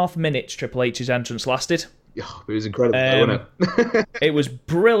 7.5 minutes Triple H's entrance lasted. Yeah, it was incredible, wasn't it? It was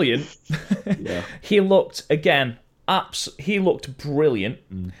brilliant. Yeah. He looked, again, he looked brilliant.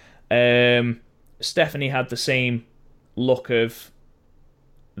 Stephanie had the same look of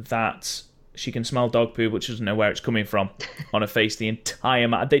that she can smell dog poo, but she doesn't know where it's coming from on her face the entire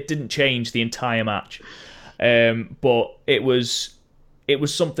match. They didn't change the entire match, but it was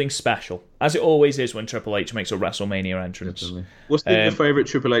something special, as it always is when Triple H makes a WrestleMania entrance. Definitely. What's your favourite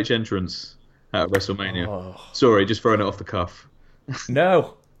Triple H entrance at WrestleMania? Oh. Sorry, just throwing it off the cuff.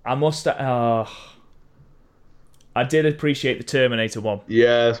 No, I must. I did appreciate the Terminator one.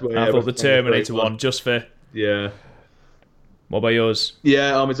 Yeah, that's what, I thought the Terminator one just for. Yeah. What about yours?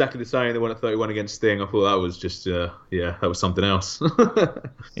 Yeah, I'm exactly the same. The one at 31 against Sting. I thought that was just, that was something else.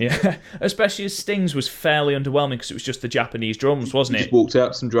 Yeah, especially as Sting's was fairly underwhelming because it was just the Japanese drums, wasn't it? Just walked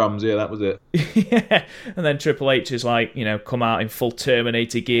out some drums. Yeah, that was it. Yeah, and then Triple H is like, come out in full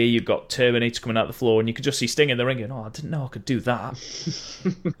Terminator gear. You've got Terminator coming out the floor, and you could just see Sting in the ring going, "Oh, I didn't know I could do that."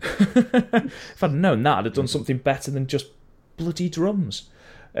 If I'd known that, I'd have done something better than just bloody drums.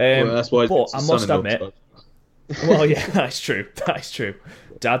 Well, that's why. But I must admit. Well, yeah, that's true. That's true.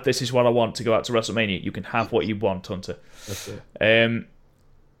 Dad, this is what I want to go out to WrestleMania. You can have what you want, Hunter. That's it.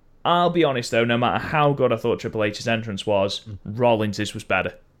 I'll be honest, though, no matter how good I thought Triple H's entrance was, Rollins' was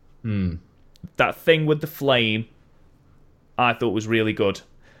better. That thing with the flame, I thought was really good.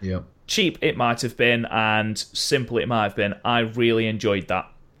 Yeah. Cheap it might have been, and simple it might have been. I really enjoyed that.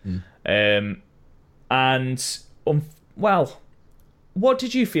 Well, what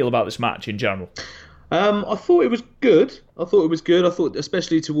did you feel about this match in general? I thought it was good. I thought,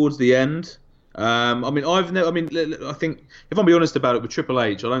 especially towards the end. I think if I'm being honest about it with Triple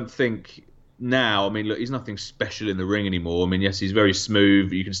H, I don't think now. I mean, look, he's nothing special in the ring anymore. I mean, yes, he's very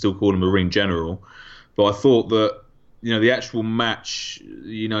smooth. You can still call him a ring general. But I thought that the actual match,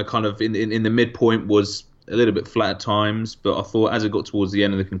 kind of in the midpoint was a little bit flat at times. But I thought as it got towards the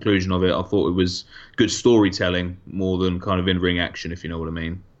end and the conclusion of it, I thought it was good storytelling more than kind of in-ring action, if you know what I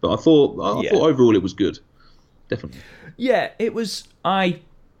mean. But I thought overall it was good. Definitely. Yeah, it was. I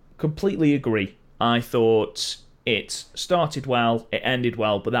completely agree. I thought it started well, it ended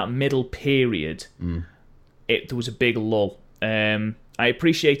well, but that middle period, there was a big lull. I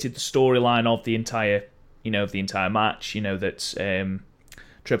appreciated the storyline of the entire match. That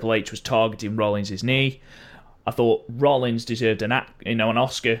Triple H was targeting Rollins' knee. I thought Rollins deserved an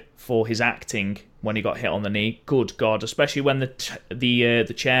Oscar for his acting when he got hit on the knee. Good God, especially when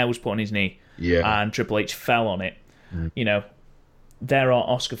the chair was put on his knee, and Triple H fell on it. There are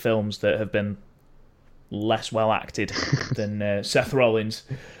Oscar films that have been less well acted than Seth Rollins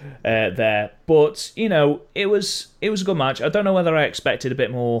there, but it was a good match. I don't know whether I expected a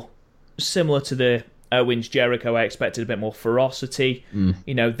bit more similar to the Owens Jericho. I expected a bit more ferocity.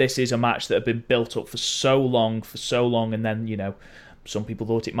 This is a match that had been built up for so long, and then some people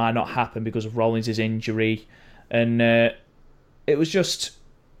thought it might not happen because of Rollins' injury, and it was just,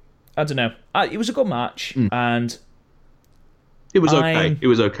 I don't know. It was a good match, and it was okay. It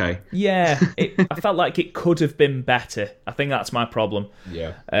was okay. Yeah, I felt like it could have been better. I think that's my problem.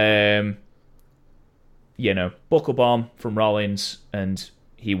 Yeah. Buckle bomb from Rollins, and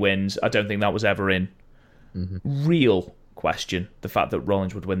he wins. I don't think that was ever in real question, the fact that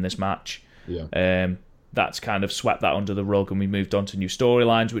Rollins would win this match. Yeah. That's kind of swept that under the rug, and we moved on to new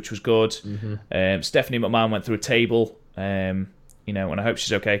storylines, which was good. Stephanie McMahon went through a table, and I hope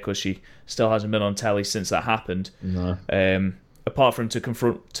she's okay because she still hasn't been on telly since that happened. No. Apart from to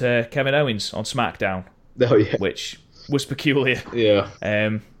confront Kevin Owens on SmackDown, which was peculiar. Yeah.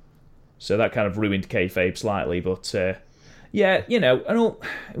 So that kind of ruined kayfabe slightly, but Yeah, you know, and all,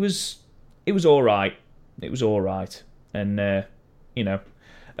 it was all right. It was all right, and you know,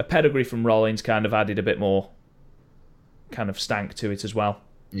 a pedigree from Rollins kind of added a bit more kind of stank to it as well.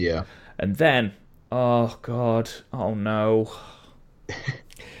 Yeah. And then, oh god, oh no,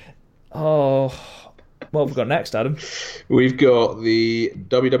 oh, what have we got next, Adam? We've got the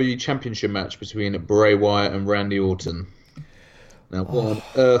WWE Championship match between Bray Wyatt and Randy Orton. Now, what on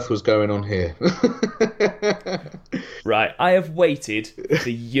earth was going on here? Right, I have waited for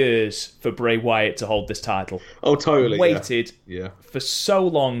years for Bray Wyatt to hold this title. Oh, totally. Waited Yeah. for so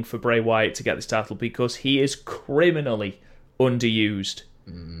long for Bray Wyatt to get this title because he is criminally underused.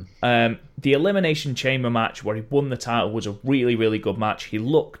 The Elimination Chamber match where he won the title was a really, really good match. He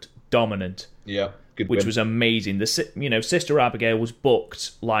looked dominant. Yeah. Good which win. was amazing. Sister Abigail was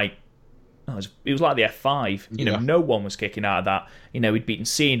booked like it was like the F5. No one was kicking out of that. He'd beaten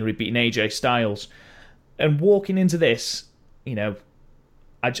Cena, he'd beaten AJ Styles, and walking into this,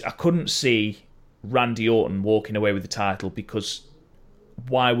 I couldn't see Randy Orton walking away with the title because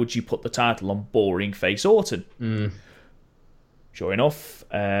why would you put the title on boring face Orton? Sure enough,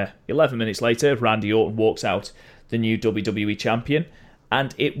 11 minutes later, Randy Orton walks out the new WWE champion.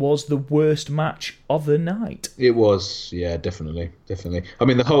 And it was the worst match of the night. It was, yeah, definitely. I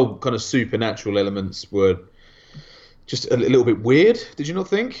mean, the whole kind of supernatural elements were just a little bit weird. Did you not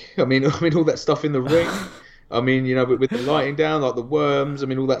think? I mean, all that stuff in the ring. I mean, with the lighting down, like the worms. I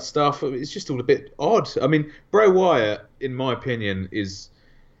mean, all that stuff. It's just all a bit odd. I mean, Bray Wyatt, in my opinion, he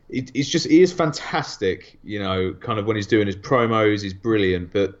is fantastic. Kind of when he's doing his promos, he's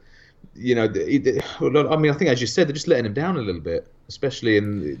brilliant. But I think as you said, they're just letting him down a little bit. Especially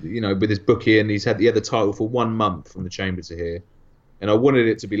with his booking, he had the title for 1 month from the Chamber to here, and I wanted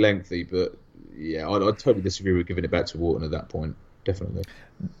it to be lengthy, but yeah, I totally disagree with giving it back to Orton at that point. Definitely,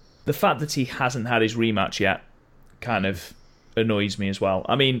 the fact that he hasn't had his rematch yet kind of annoys me as well.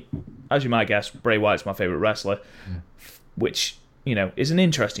 I mean, as you might guess, Bray Wyatt's my favourite wrestler, which is an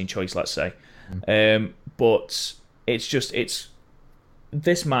interesting choice, let's say, but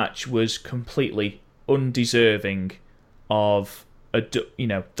this match was completely undeserving of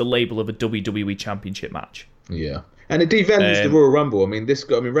the label of a WWE Championship match. Yeah, and it devalues the Royal Rumble. I mean,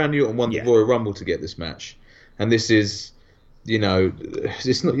 Randy Orton won the Royal Rumble to get this match, and this is,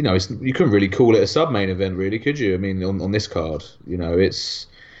 it's not, you couldn't really call it a sub-main event, really, could you? I mean, on this card, I don't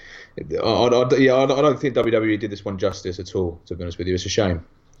think WWE did this one justice at all. To be honest with you, it's a shame.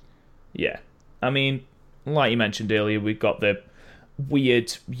 Yeah, I mean, like you mentioned earlier, we've got the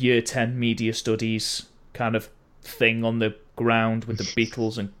weird Year 10 media studies kind of thing on the ground with the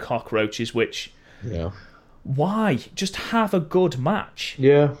Beatles and cockroaches, which why just have a good match?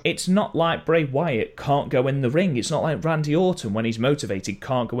 It's not like Bray Wyatt can't go in the ring, it's not like Randy Orton when he's motivated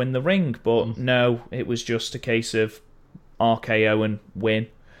can't go in the ring, but no, it was just a case of RKO and win.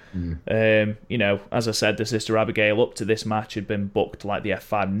 As I said, the Sister Abigail up to this match had been booked like the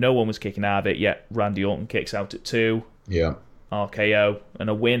F5, no one was kicking out of it, yet Randy Orton kicks out at 2, RKO and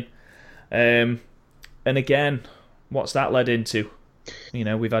a win. And again, what's that led into?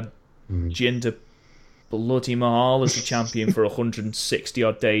 We've had Jinder Bloody Mahal as the champion for 160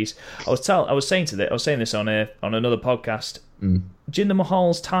 odd days. I was saying this on another podcast. Jinder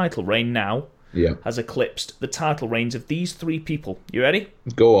Mahal's title reign now has eclipsed the title reigns of these 3 people. You ready?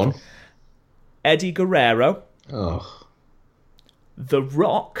 Go on. Eddie Guerrero. Oh. The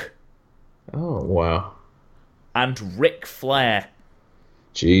Rock. Oh, wow. And Ric Flair.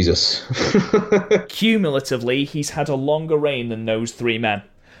 Jesus. Cumulatively, he's had a longer reign than those 3 men.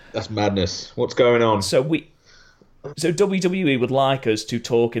 That's madness. What's going on? So WWE would like us to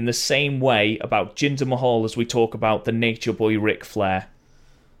talk in the same way about Jinder Mahal as we talk about the Nature Boy Ric Flair.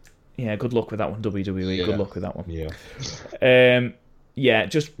 Yeah, good luck with that one, WWE. Yeah. Good luck with that one. Yeah.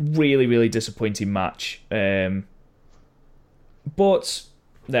 Just really, really disappointing match. But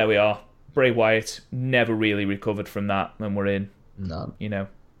there we are. Bray Wyatt never really recovered from that when we're in. No.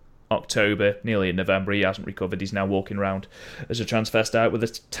 October, nearly in November, he hasn't recovered. He's now walking around as a transvestite with a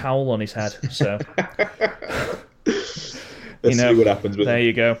towel on his head. So, let's see what happens with there him.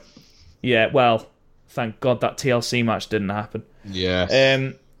 You go. Yeah, well, thank God that TLC match didn't happen.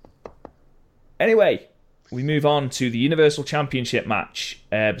 Yeah. Anyway, we move on to the Universal Championship match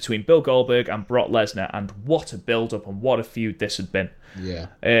between Bill Goldberg and Brock Lesnar, and what a build-up and what a feud this had been. Yeah.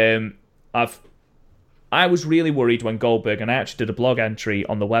 I was really worried when Goldberg, and I actually did a blog entry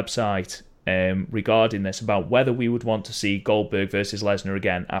on the website regarding this, about whether we would want to see Goldberg versus Lesnar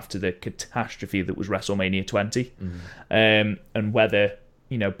again after the catastrophe that was WrestleMania 20, and whether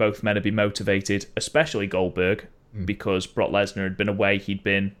both men had been motivated, especially Goldberg, because Brock Lesnar had been away. He'd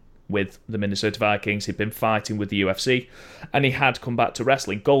been with the Minnesota Vikings. He'd been fighting with the UFC, and he had come back to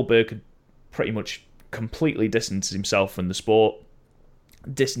wrestling. Goldberg had pretty much completely distanced himself from the sport,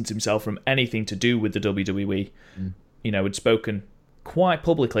 distanced himself from anything to do with the WWE. Had spoken quite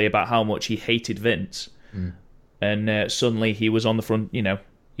publicly about how much he hated Vince. And suddenly he was on the front,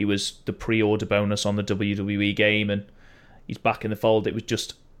 he was the pre-order bonus on the WWE game, and he's back in the fold. It was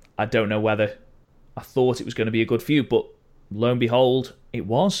just, I don't know whether I thought it was going to be a good feud, but lo and behold, it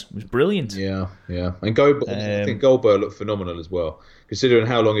was. It was brilliant. Yeah. And I think Goldberg looked phenomenal as well, considering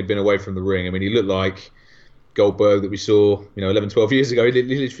how long he'd been away from the ring. I mean, he looked like Goldberg that we saw, 11, 12 years ago. He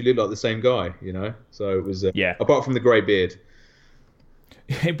literally looked like the same guy, So it was, apart from the grey beard.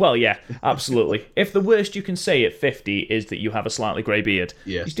 Well, yeah, absolutely. If the worst you can say at 50 is that you have a slightly grey beard,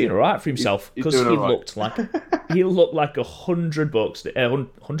 he's doing all right for himself, because he looked like $100,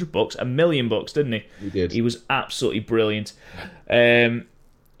 $1 million, didn't he? He did. He was absolutely brilliant.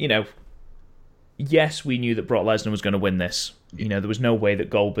 Yes, we knew that Brock Lesnar was going to win this. There was no way that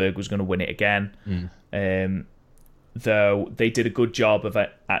Goldberg was going to win it again. Though they did a good job of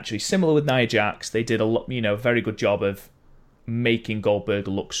it, actually, similar with Nia Jax. They did a very good job of making Goldberg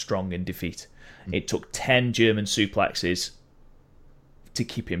look strong in defeat. It took 10 German suplexes to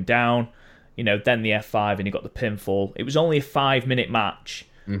keep him down. Then the F5, and he got the pinfall. It was only a 5-minute match,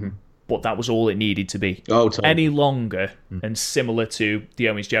 but that was all it needed to be. Totally. Any longer, and similar to the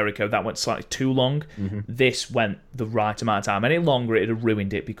Owens Jericho, that went slightly too long. This went the right amount of time. Any longer, it'd have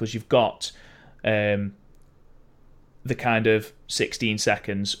ruined it, because you've got the kind of 16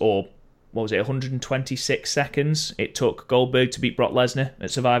 seconds, or what was it, 126 seconds it took Goldberg to beat Brock Lesnar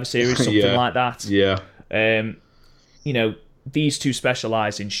at Survivor Series, something like that. Yeah. These two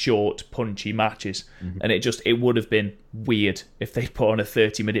specialise in short, punchy matches, and it would have been weird if they put on a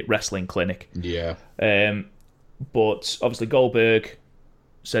 30-minute wrestling clinic. Yeah. But obviously Goldberg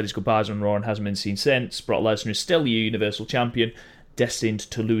said his goodbyes on Raw and hasn't been seen since. Brock Lesnar is still the Universal Champion, destined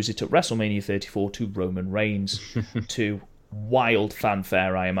to lose it at WrestleMania 34 to Roman Reigns, to wild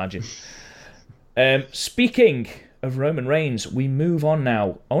fanfare, I imagine. Speaking of Roman Reigns, we move on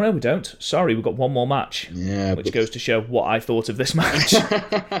now. Oh no, we don't. Sorry, we've got one more match. Yeah, which goes to show what I thought of this match.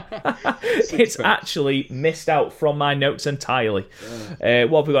 It's actually missed out from my notes entirely.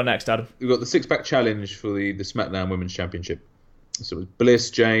 What have we got next, Adam? We've got the six-pack challenge for the SmackDown Women's Championship. So it was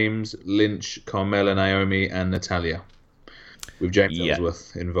Bliss, James, Lynch, Carmella, Naomi, and Natalya, with James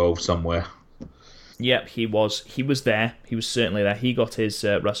Ellsworth involved somewhere. Yep, he was there. He was certainly there. He got his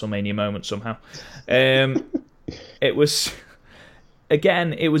WrestleMania moment somehow. It was a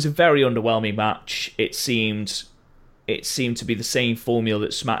very underwhelming match. It seemed to be the same formula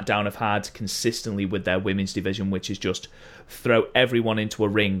that SmackDown have had consistently with their women's division, which is just throw everyone into a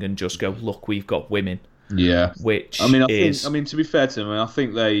ring and just go, look, we've got women. Yeah. Which I mean, to be fair to them, I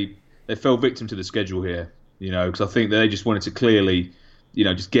think they fell victim to the schedule here, because I think they just wanted to clearly,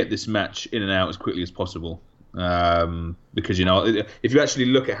 just get this match in and out as quickly as possible. Because, if you actually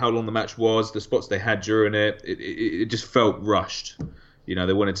look at how long the match was, the spots they had during it, it just felt rushed.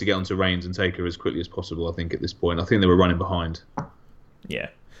 They wanted to get onto Reigns and take her as quickly as possible, I think, at this point. I think they were running behind. Yeah.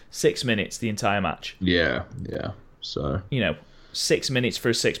 6 minutes, the entire match. Yeah. So 6 minutes for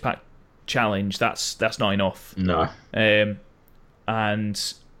a six-pack challenge, that's not enough. No. And,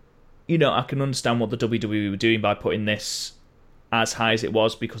 I can understand what the WWE were doing by putting this as high as it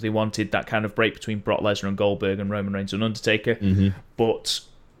was, because they wanted that kind of break between Brock Lesnar and Goldberg and Roman Reigns and Undertaker. But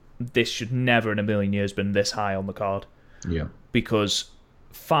this should never in a million years been this high on the card. Yeah. Because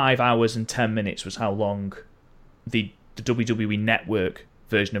 5 hours and 10 minutes was how long the WWE Network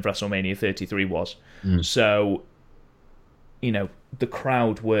version of WrestleMania 33 was. So, the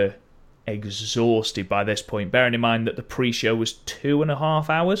crowd were exhausted by this point, bearing in mind that the pre-show was 2.5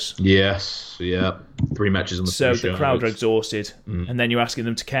 hours. Yes, yeah. 3 matches on the pre-show. So the crowd are exhausted, and then you're asking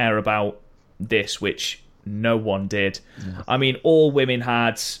them to care about this, which no one did. Yeah. I mean, all women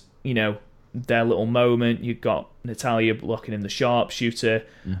had, their little moment. You got Natalya locking in the sharpshooter,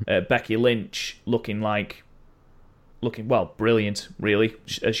 Becky Lynch looking brilliant, really,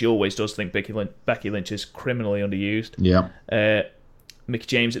 as she always does. I think Becky Lynch is criminally underused. Yeah. Mickie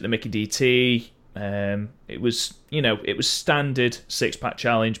James at the Mickey DT. It was standard six-pack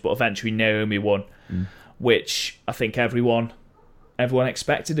challenge, but eventually Naomi won, which I think everyone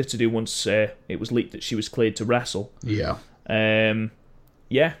expected her to do once it was leaked that she was cleared to wrestle. Yeah.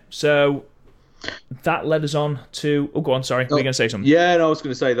 So that led us on to... Oh, go on, sorry. Were you going to say something? Yeah, no, I was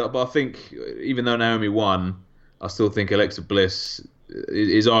going to say that, but I think even though Naomi won, I still think Alexa Bliss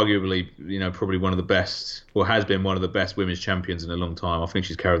is arguably, probably one of the best, or has been one of the best women's champions in a long time. I think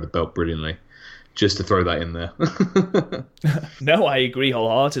she's carried the belt brilliantly. Just to throw that in there. No, I agree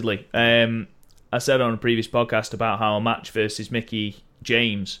wholeheartedly. I said on a previous podcast about how a match versus Mickie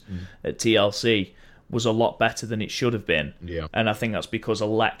James at TLC was a lot better than it should have been. Yeah. And I think that's because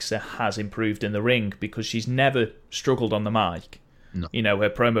Alexa has improved in the ring, because she's never struggled on the mic. No. You know, her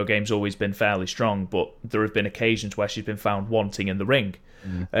promo game's always been fairly strong, but there have been occasions where she's been found wanting in the ring.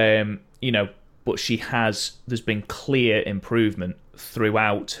 You know, but there's been clear improvement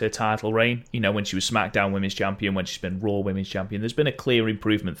throughout her title reign. You know, when she was SmackDown Women's Champion, when she's been Raw Women's Champion, there's been a clear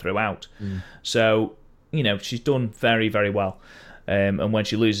improvement throughout. So, you know, she's done very, very well. And when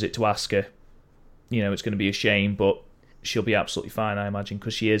she loses it to Asuka, you know, it's going to be a shame, but she'll be absolutely fine, I imagine,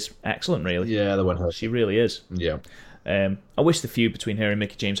 because she is excellent, really. Yeah, that won't hurt. She really is. Yeah. I wish the feud between her and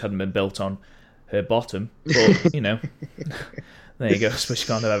Mickie James hadn't been built on her bottom, but, you know, there you go. I suppose you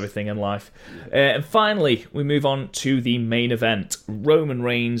can't have everything in life. And finally, we move on to the main event. Roman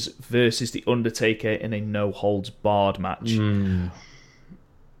Reigns versus The Undertaker in a no-holds-barred match.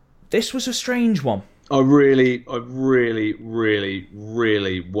 This was a strange one. I really,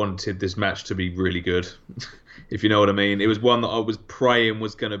 really wanted this match to be really good, if you know what I mean. It was one that I was praying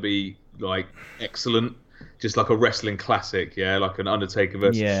was going to be, like, excellent, just like a wrestling classic, yeah, like an Undertaker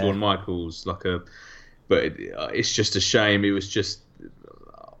versus Shawn Michaels, but it's just a shame. It was just,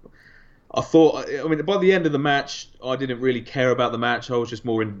 I mean, by the end of the match, I didn't really care about the match. I was just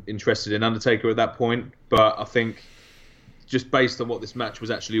more interested in Undertaker at that point, but I think, just based on what this match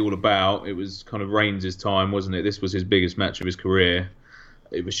was actually all about, it was kind of Reigns' time, wasn't it? This was his biggest match of his career.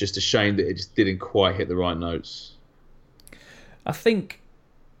 It was just a shame that it just didn't quite hit the right notes. I think,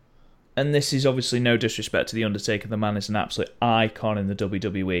 and this is obviously no disrespect to The Undertaker, the man is an absolute icon in the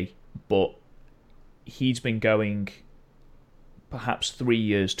WWE, but he's been going perhaps 3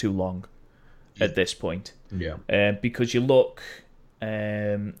 years too long at this point. Yeah. Because you look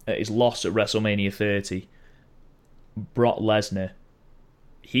at his loss at WrestleMania 30, Brock Lesnar,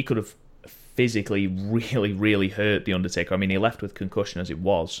 he could have physically really, really hurt The Undertaker. I mean, he left with concussion as it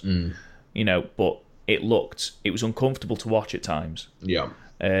was, you know, but it was uncomfortable to watch at times. Yeah.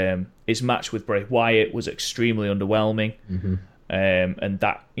 His match with Bray Wyatt was extremely underwhelming. And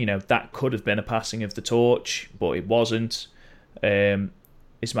that, you know, that could have been a passing of the torch, but it wasn't.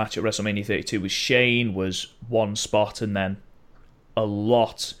 His match at WrestleMania 32 with Shane was one spot and then a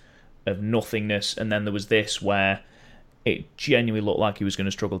lot of nothingness, and then there was this where it genuinely looked like he was going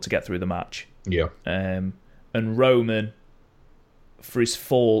to struggle to get through the match. Yeah. And Roman, for his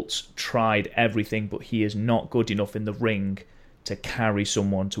faults, tried everything, but he is not good enough in the ring to carry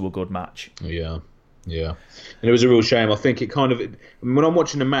someone to a good match. Yeah. Yeah. And it was a real shame. I think it kind of, when I'm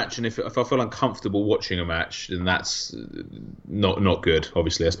watching a match, and if I feel uncomfortable watching a match, then that's not good,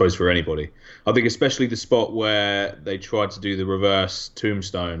 obviously, I suppose, for anybody. I think especially the spot where they tried to do the reverse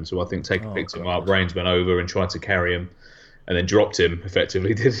tombstone. So I think Taker picked him up, Reigns went over and tried to carry him, and then dropped him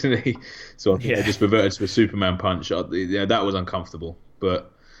effectively, didn't he? So I think they just reverted to a Superman punch. Yeah, that was uncomfortable.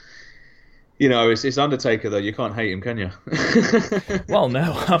 But, you know, it's Undertaker, though. You can't hate him, can you? Well,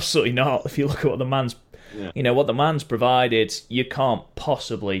 no, absolutely not. If you look at what the man's, you know, what the man's provided, you can't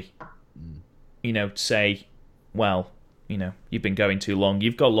possibly, you know, say, well, you know, you've been going too long.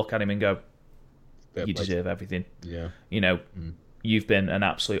 You've got to look at him and go, you deserve everything. Yeah. You know, you've been an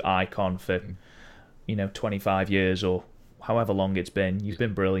absolute icon for, you know, 25 years or however long it's been. You've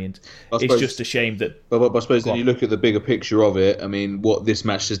been brilliant. It's just a shame that... But I suppose then you look at the bigger picture of it. I mean, what this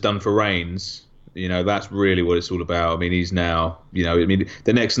match has done for Reigns, you know, that's really what it's all about. I mean, he's now, you know, I mean,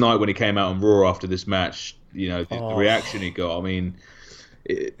 the next night when he came out on Raw after this match, you know, the reaction he got, I mean,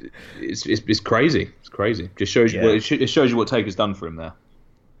 it's crazy. It's crazy. Just shows you it shows you what Taker's done for him there.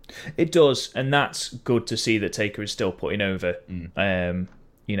 It does, and that's good to see that Taker is still putting over,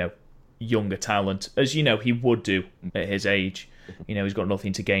 you know, younger talent, as you know he would do at his age. You know, he's got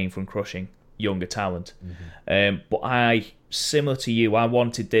nothing to gain from crushing younger talent. But similar to you, I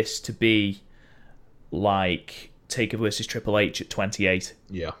wanted this to be like Taker versus Triple H at 28.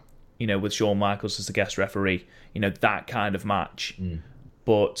 Yeah. You know, with Shawn Michaels as the guest referee. You know, that kind of match.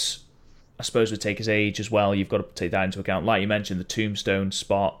 But I suppose with Taker's age as well, you've got to take that into account. Like you mentioned, the tombstone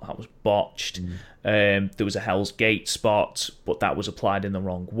spot, that was botched. There was a Hell's Gate spot, but that was applied in the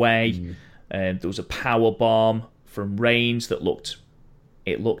wrong way. There was a power bomb from Reigns that looked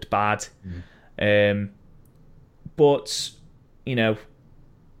bad. But, you know,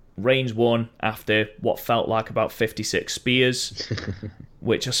 Reigns won after what felt like about 56 spears,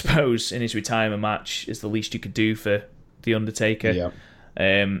 which I suppose in his retirement match is the least you could do for The Undertaker.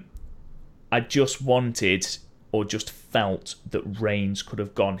 I just wanted, or just felt, that Reigns could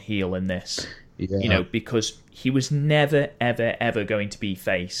have gone heel in this. You know, because he was never, ever, ever going to be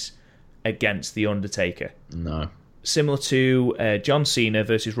face against The Undertaker. No. Similar to John Cena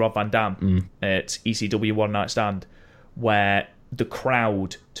versus Rob Van Dam at ECW One Night Stand, where the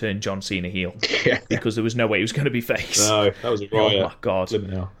crowd turned John Cena heel because there was no way he was going to be face. No, that was a riot. Oh my God.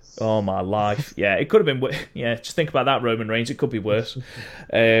 Oh my life. Yeah, it could have been. Yeah, just think about that, Roman Reigns. It could be worse.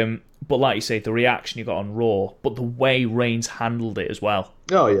 But like you say, the reaction you got on Raw, but the way Reigns handled it as well.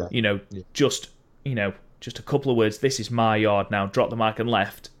 Oh yeah. Just a couple of words. This is my yard now. Drop the mic and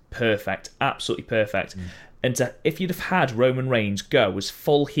left. Perfect. Absolutely perfect. And if you'd have had Roman Reigns go as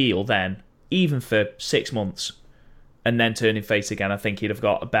full heel then, even for 6 months, and then turning face again, I think he'd have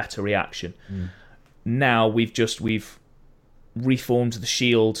got a better reaction. Now we've reformed the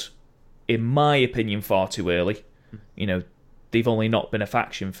Shield, in my opinion, far too early. They've only not been a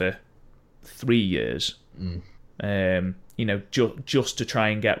faction for 3 years. Just to try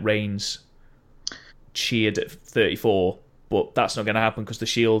and get Reigns cheered at 34, but that's not going to happen because the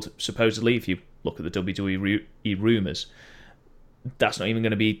Shield, supposedly, if you look at the WWE rumours, that's not even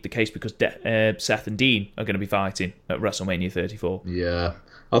going to be the case because Seth and Dean are going to be fighting at WrestleMania 34. Yeah,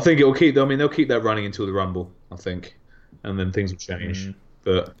 I think it will keep. I mean, they'll keep that running until the Rumble, I think, and then things will change.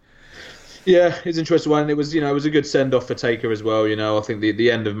 But yeah, it's an interesting one. It was, it was a good send off for Taker as well. I think the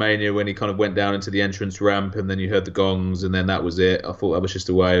end of Mania when he kind of went down into the entrance ramp and then you heard the gongs and then that was it. I thought that was just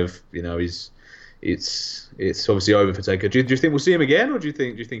a way of, it's obviously over for Taker. Do you think we'll see him again, or do you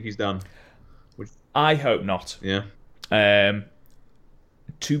think he's done? I hope not. Yeah.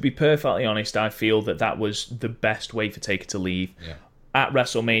 To be perfectly honest, I feel that was the best way for Taker to leave at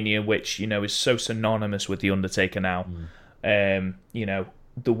WrestleMania, which is so synonymous with the Undertaker now.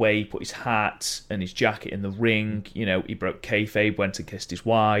 The way he put his hat and his jacket in the ring. He broke kayfabe, went and kissed his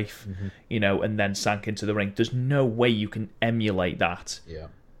wife. And then sank into the ring. There's no way you can emulate that. Yeah.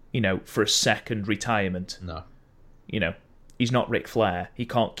 For a second retirement. No. He's not Ric Flair. He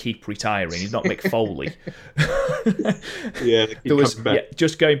can't keep retiring. He's not Mick Foley.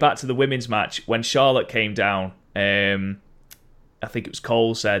 Just going back to the women's match, when Charlotte came down, I think it was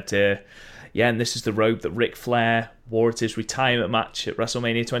Cole said, and this is the robe that Ric Flair wore at his retirement match at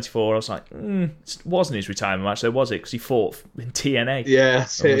WrestleMania 24. I was like, it wasn't his retirement match, though, was it? Because he fought in TNA. Yeah,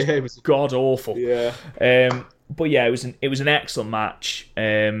 it was god awful. Yeah. But yeah, it was an excellent match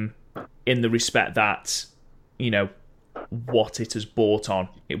in the respect that, what it has brought on.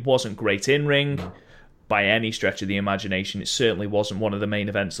 It wasn't great in ring by any stretch of the imagination. It certainly wasn't one of the main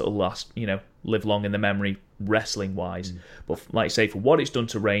events that will last, live long in the memory wrestling wise. But like I say, for what it's done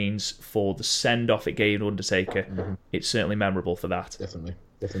to Reigns, for the send off it gave Undertaker, it's certainly memorable for that. Definitely.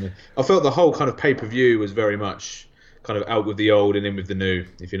 I felt the whole kind of pay per view was very much kind of out with the old and in with the new,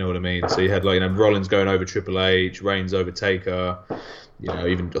 if you know what I mean. So you had Rollins going over Triple H, Reigns over Taker.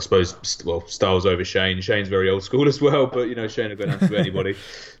 Even I suppose, Styles over Shane. Shane's very old school as well, but Shane will go down to anybody.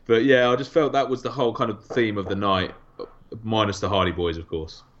 But yeah, I just felt that was the whole kind of theme of the night, minus the Hardy Boys, of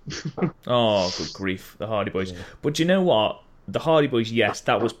course. Oh, good grief, the Hardy Boys! Yeah. But you know what? The Hardy Boys, yes,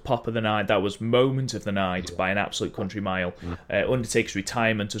 that was pop of the night. That was moment of the night by an absolute country mile. Undertaker's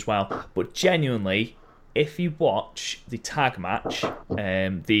retirement as well. But genuinely, if you watch the tag match,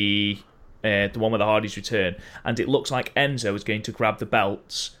 the one with the Hardys return, and it looks like Enzo is going to grab the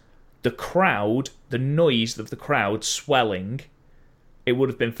belts, the noise of the crowd swelling, it would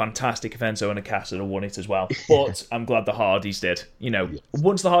have been fantastic if Enzo and Akasa had won it as well. But I'm glad the Hardys did.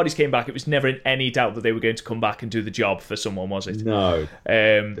 Once the Hardys came back, it was never in any doubt that they were going to come back and do the job for someone, was it? No,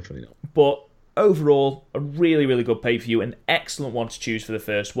 definitely not. But overall, a really, really good pay-per-view, an excellent one to choose for the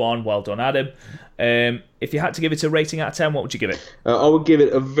first one. Well done, Adam. If you had to give it a rating out of 10, what would you give it? I would give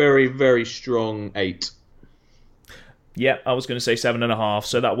it a very, very strong 8. Yeah, I was going to say 7.5,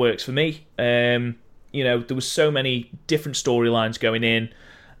 so that works for me. There was so many different storylines going in.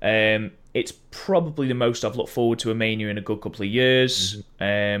 It's probably the most I've looked forward to a Mania in a good couple of years.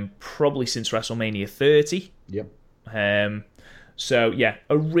 Probably since WrestleMania 30. Yep. So yeah,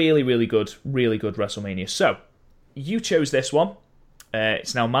 a really, really good WrestleMania. So you chose this one.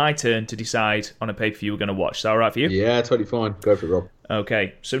 It's now my turn to decide on a pay-per-view we're going to watch. Is that all right for you? Yeah, totally fine. Go for it, Rob.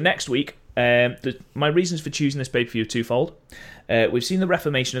 Okay, so next week, my reasons for choosing this pay-per-view are twofold. We've seen the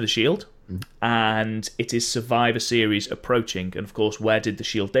Reformation of the Shield, and it is Survivor Series approaching. And of course, where did the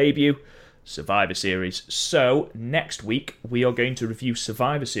Shield debut? Survivor Series. So next week, we are going to review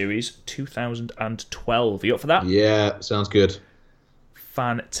Survivor Series 2012. Are you up for that? Yeah, sounds good.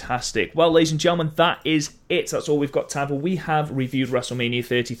 Fantastic. Well, ladies and gentlemen, that is it. That's all we've got time for. We have reviewed WrestleMania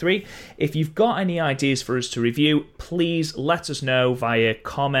 33. If you've got any ideas for us to review, please let us know via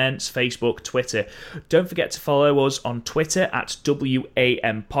comments, Facebook, Twitter. Don't forget to follow us on Twitter at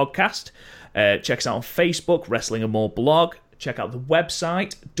WAM Podcast. Check us out on Facebook, Wrestling and More blog. check out the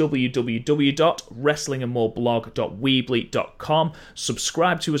website, www.wrestlingandmoreblog.weebly.com.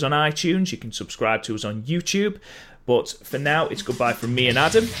 Subscribe to us on iTunes. You can subscribe to us on YouTube. But for now, it's goodbye from me and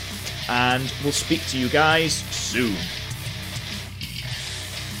Adam, and we'll speak to you guys soon.